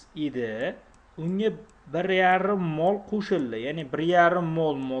edi, unga 1.5 mol qo'shildi. Ya'ni 1.5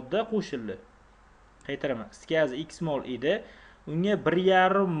 mol modda qo'shildi. Qaytaraman. Is gazi x mol edi, unga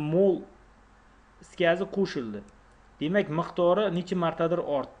 1.5 mol is gazi qo'shildi. Demak, miqdori necha martadir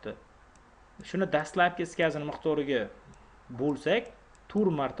ortdi. Shuni dastlabki is gazining miqdoriga bo'lsak,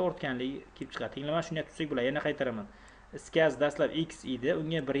 4 marta ortganligi kelib chiqadi. Tenglama shuni tutsak bo'ladi. Yana qaytaraman. Is gaz dastlab x edi,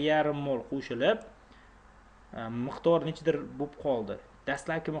 unga 1.5 mol qo'shilib, miqdor nechadir bo'lib qoldi.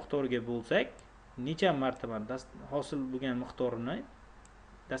 Dastlabki miqdoriga bo'lsak, necha marta hosil bo'lgan miqdorini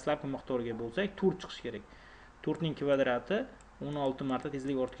dastlabki miqdoriga bo'lsak 4 chiqishi kerak. 4 ning kvadrati 16 marta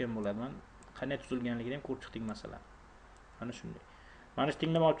tezlik ortgan bo'ladi. Mana qanday tuzilganligini ham ko'rib chiqdik masalan. Mana shunday. Mana shu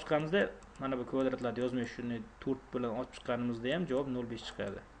tenglama olib chiqqanimizda, mana bu kvadratlarni yozmay shuni 4 bilan olib chiqqanimizda ham javob 0.5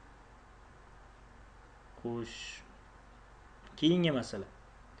 chiqadi. Xo'sh. Keyingi masala.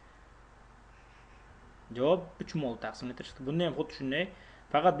 Javob 3 mol taqsim litr chiqdi. Bunda ham xuddi shunday.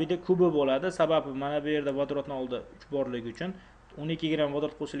 Faqat bu yerda kubi bo'ladi. Sababi mana bu yerda vodorodning oldida 3 borligi uchun 12 gram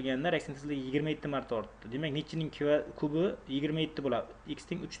vodorod qo'shilganda reaksiya tezligi 27 marta ortdi. Demak, nechining kubi 27 bo'ladi. X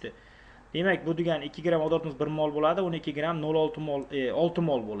teng 3 da. Demak, bu degani 2 gram vodorodimiz 1 mol bo'ladi, 12 gram 0,6 mol 6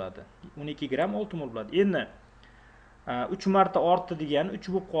 mol bo'ladi. 12 gram 6 mol bo'ladi. Endi 3 marta ortdi degani 3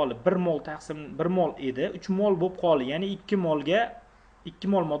 bo'lib qoldi. 1 mol taqsim 1 mol edi, 3 mol bo'lib qoldi. Ya'ni 2 molga 2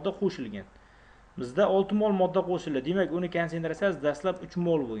 mol modda qo'shilgan. Bizda 6 mol modda qo'shildi. Demak, uni konsentratsiyasi dastlab 3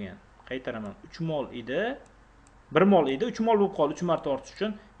 mol bo'lgan. Qaytaraman. 3 mol edi. 1 mol edi, 3 mol bo'lib qoldi 3 marta ortish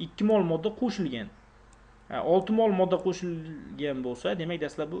uchun 2 mol modda qo'shilgan. 6 mol modda qo'shilgan bo'lsa, demak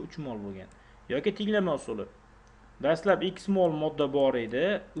dastlab bu 3 mol bo'lgan. Yoki tenglama usuli. Dastlab x mol modda bor edi,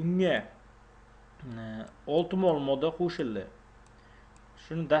 unga 6 mol modda qo'shildi.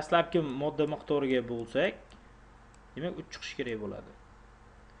 Shuni dastlabki modda miqdoriga bo'lsak, demak 3 chiqish kerak bo'ladi.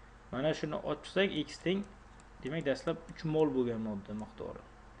 Mana shuni ochsak x teng, demak dastlab 3 mol bo'lgan modda miqdori.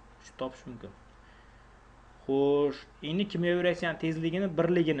 Shu topish mumkin. Xo'sh, endi kimyoviy reaksiyaning tezligini,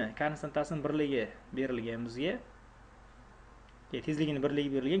 birligini, konstantasini birligi berilgan bizga. Tezligini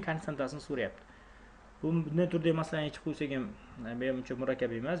birligi berilgan, konstantasini so'rayapti. Bunday turdagi masalani yechib qo'ysak ham, menimcha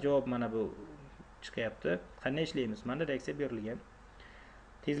murakkab emas. Javob mana bu chiqyapti. Qanday ishlaymiz? Mana reaksiya berilgan.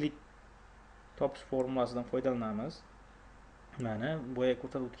 Tezlik topish formulasidan foydalanamiz. Mana boya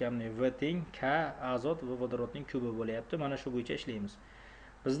ko'rsatib o'tganimdek V teng K azot va vodorodning kubi bo'lyapti. Mana shu bo'yicha ishlaymiz.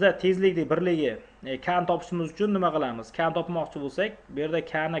 Bizda tezlikning birligi K ni topishimiz uchun nima qilamiz? K ni topmoqchi bo'lsak, bu yerda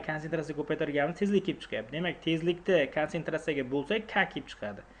K ni konsentratsiyaga ko'paytirganimiz tezlik kelib chiqyapti. Demak, tezlikni konsentratsiyaga bo'lsak, K kelib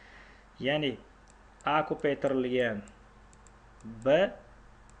chiqadi. Ya'ni A ko'paytirilgan B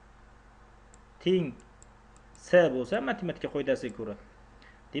teng C bo'lsa, matematika qoidasiga ko'ra.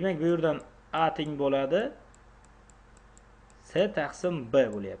 Demak, bu yerdan A teng bo'ladi C taqsim B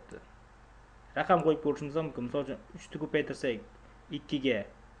bo'lyapti. Raqam qo'yib ko'rishimiz mumkin. Misol uchun 3 ni ko'paytirsak 2 ga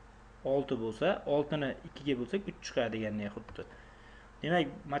 6 bo'lsa, 6 ni 2 ga bo'lsak 3 chiqadi deganday xuddi. Demak,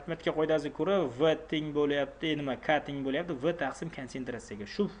 matematika qoidasiga ko'ra V teng bo'lyapti, nima K teng bo'lyapti V taqsim konsentratsiyaga.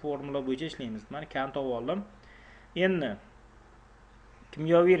 Shu formula bo'yicha ishlaymiz. Mana K ni topib oldim. Endi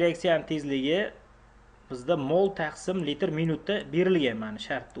kimyoviy reaksiyaning tezligi bizda mol taqsim litr minutda berilgan mana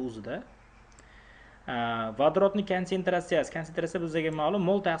shartda o'zida. Vodorodning konsentratsiya bizga ma'lum,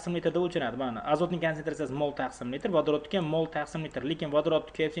 mol taqsim litrda o'lchanadi. Mana azotning konsentratsiyasi mol taqsim litr, vodorodniki ham mol taqsim litr. Lekin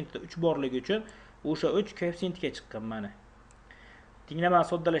vodorodning koeffitsiyenti 3 borligi uchun o'sha 3 koeffitsiyentiga chiqqan mana. Tenglamani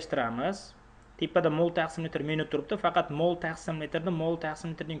soddalashtiramiz. Tepada mol taqsim litr minut turibdi, faqat mol taqsim litrni mol taqsim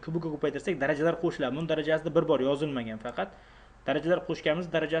litrning kubiga ko'paytirsak darajalar qo'shiladi. Buni darajasida bir bor yozilmagan, faqat darajalar qo'shganimiz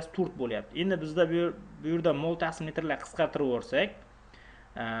darajasi 4 bo'lyapti. Endi bizda bu yerda mol taqsim litrlar qisqartirib yuborsak,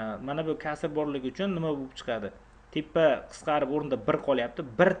 mana bu kasr borligi uchun nima bo'lib chiqadi? Tepa qisqarib o'rnida 1 qolyapti.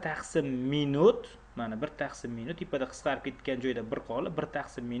 1 taqsim minut, mana 1 taqsim minut, tepada qisqarib ketgan joyda 1 qoldi, 1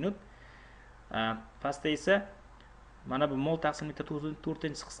 taqsim minut. Pastda esa mana bu mol taqsim litr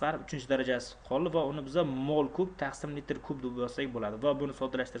 4-chi qisqarib 3-darajasi qoldi va uni biz mol kub taqsim litr kub deb yozsak bo'ladi va buni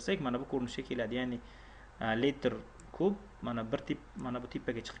soddalashtirsak mana bu ko'rinishga keladi. Ya'ni litr kub mana bu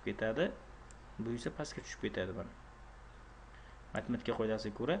tepaga chiqib ketadi. Bu esa pastga tushib ketadi mana. Matematika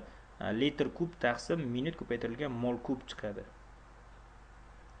qoidasiga ko'ra litr kub taqsim minut ko'paytirilgan mol kub chiqadi.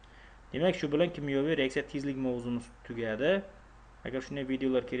 Demak, shu bilan kimyoviy reaksiya tezlik mavzumiz tugadi. Agar shunday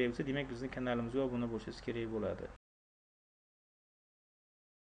videolar kerak bo'lsa, demak bizning kanalimizga obuna bo'lishingiz kerak bo'ladi.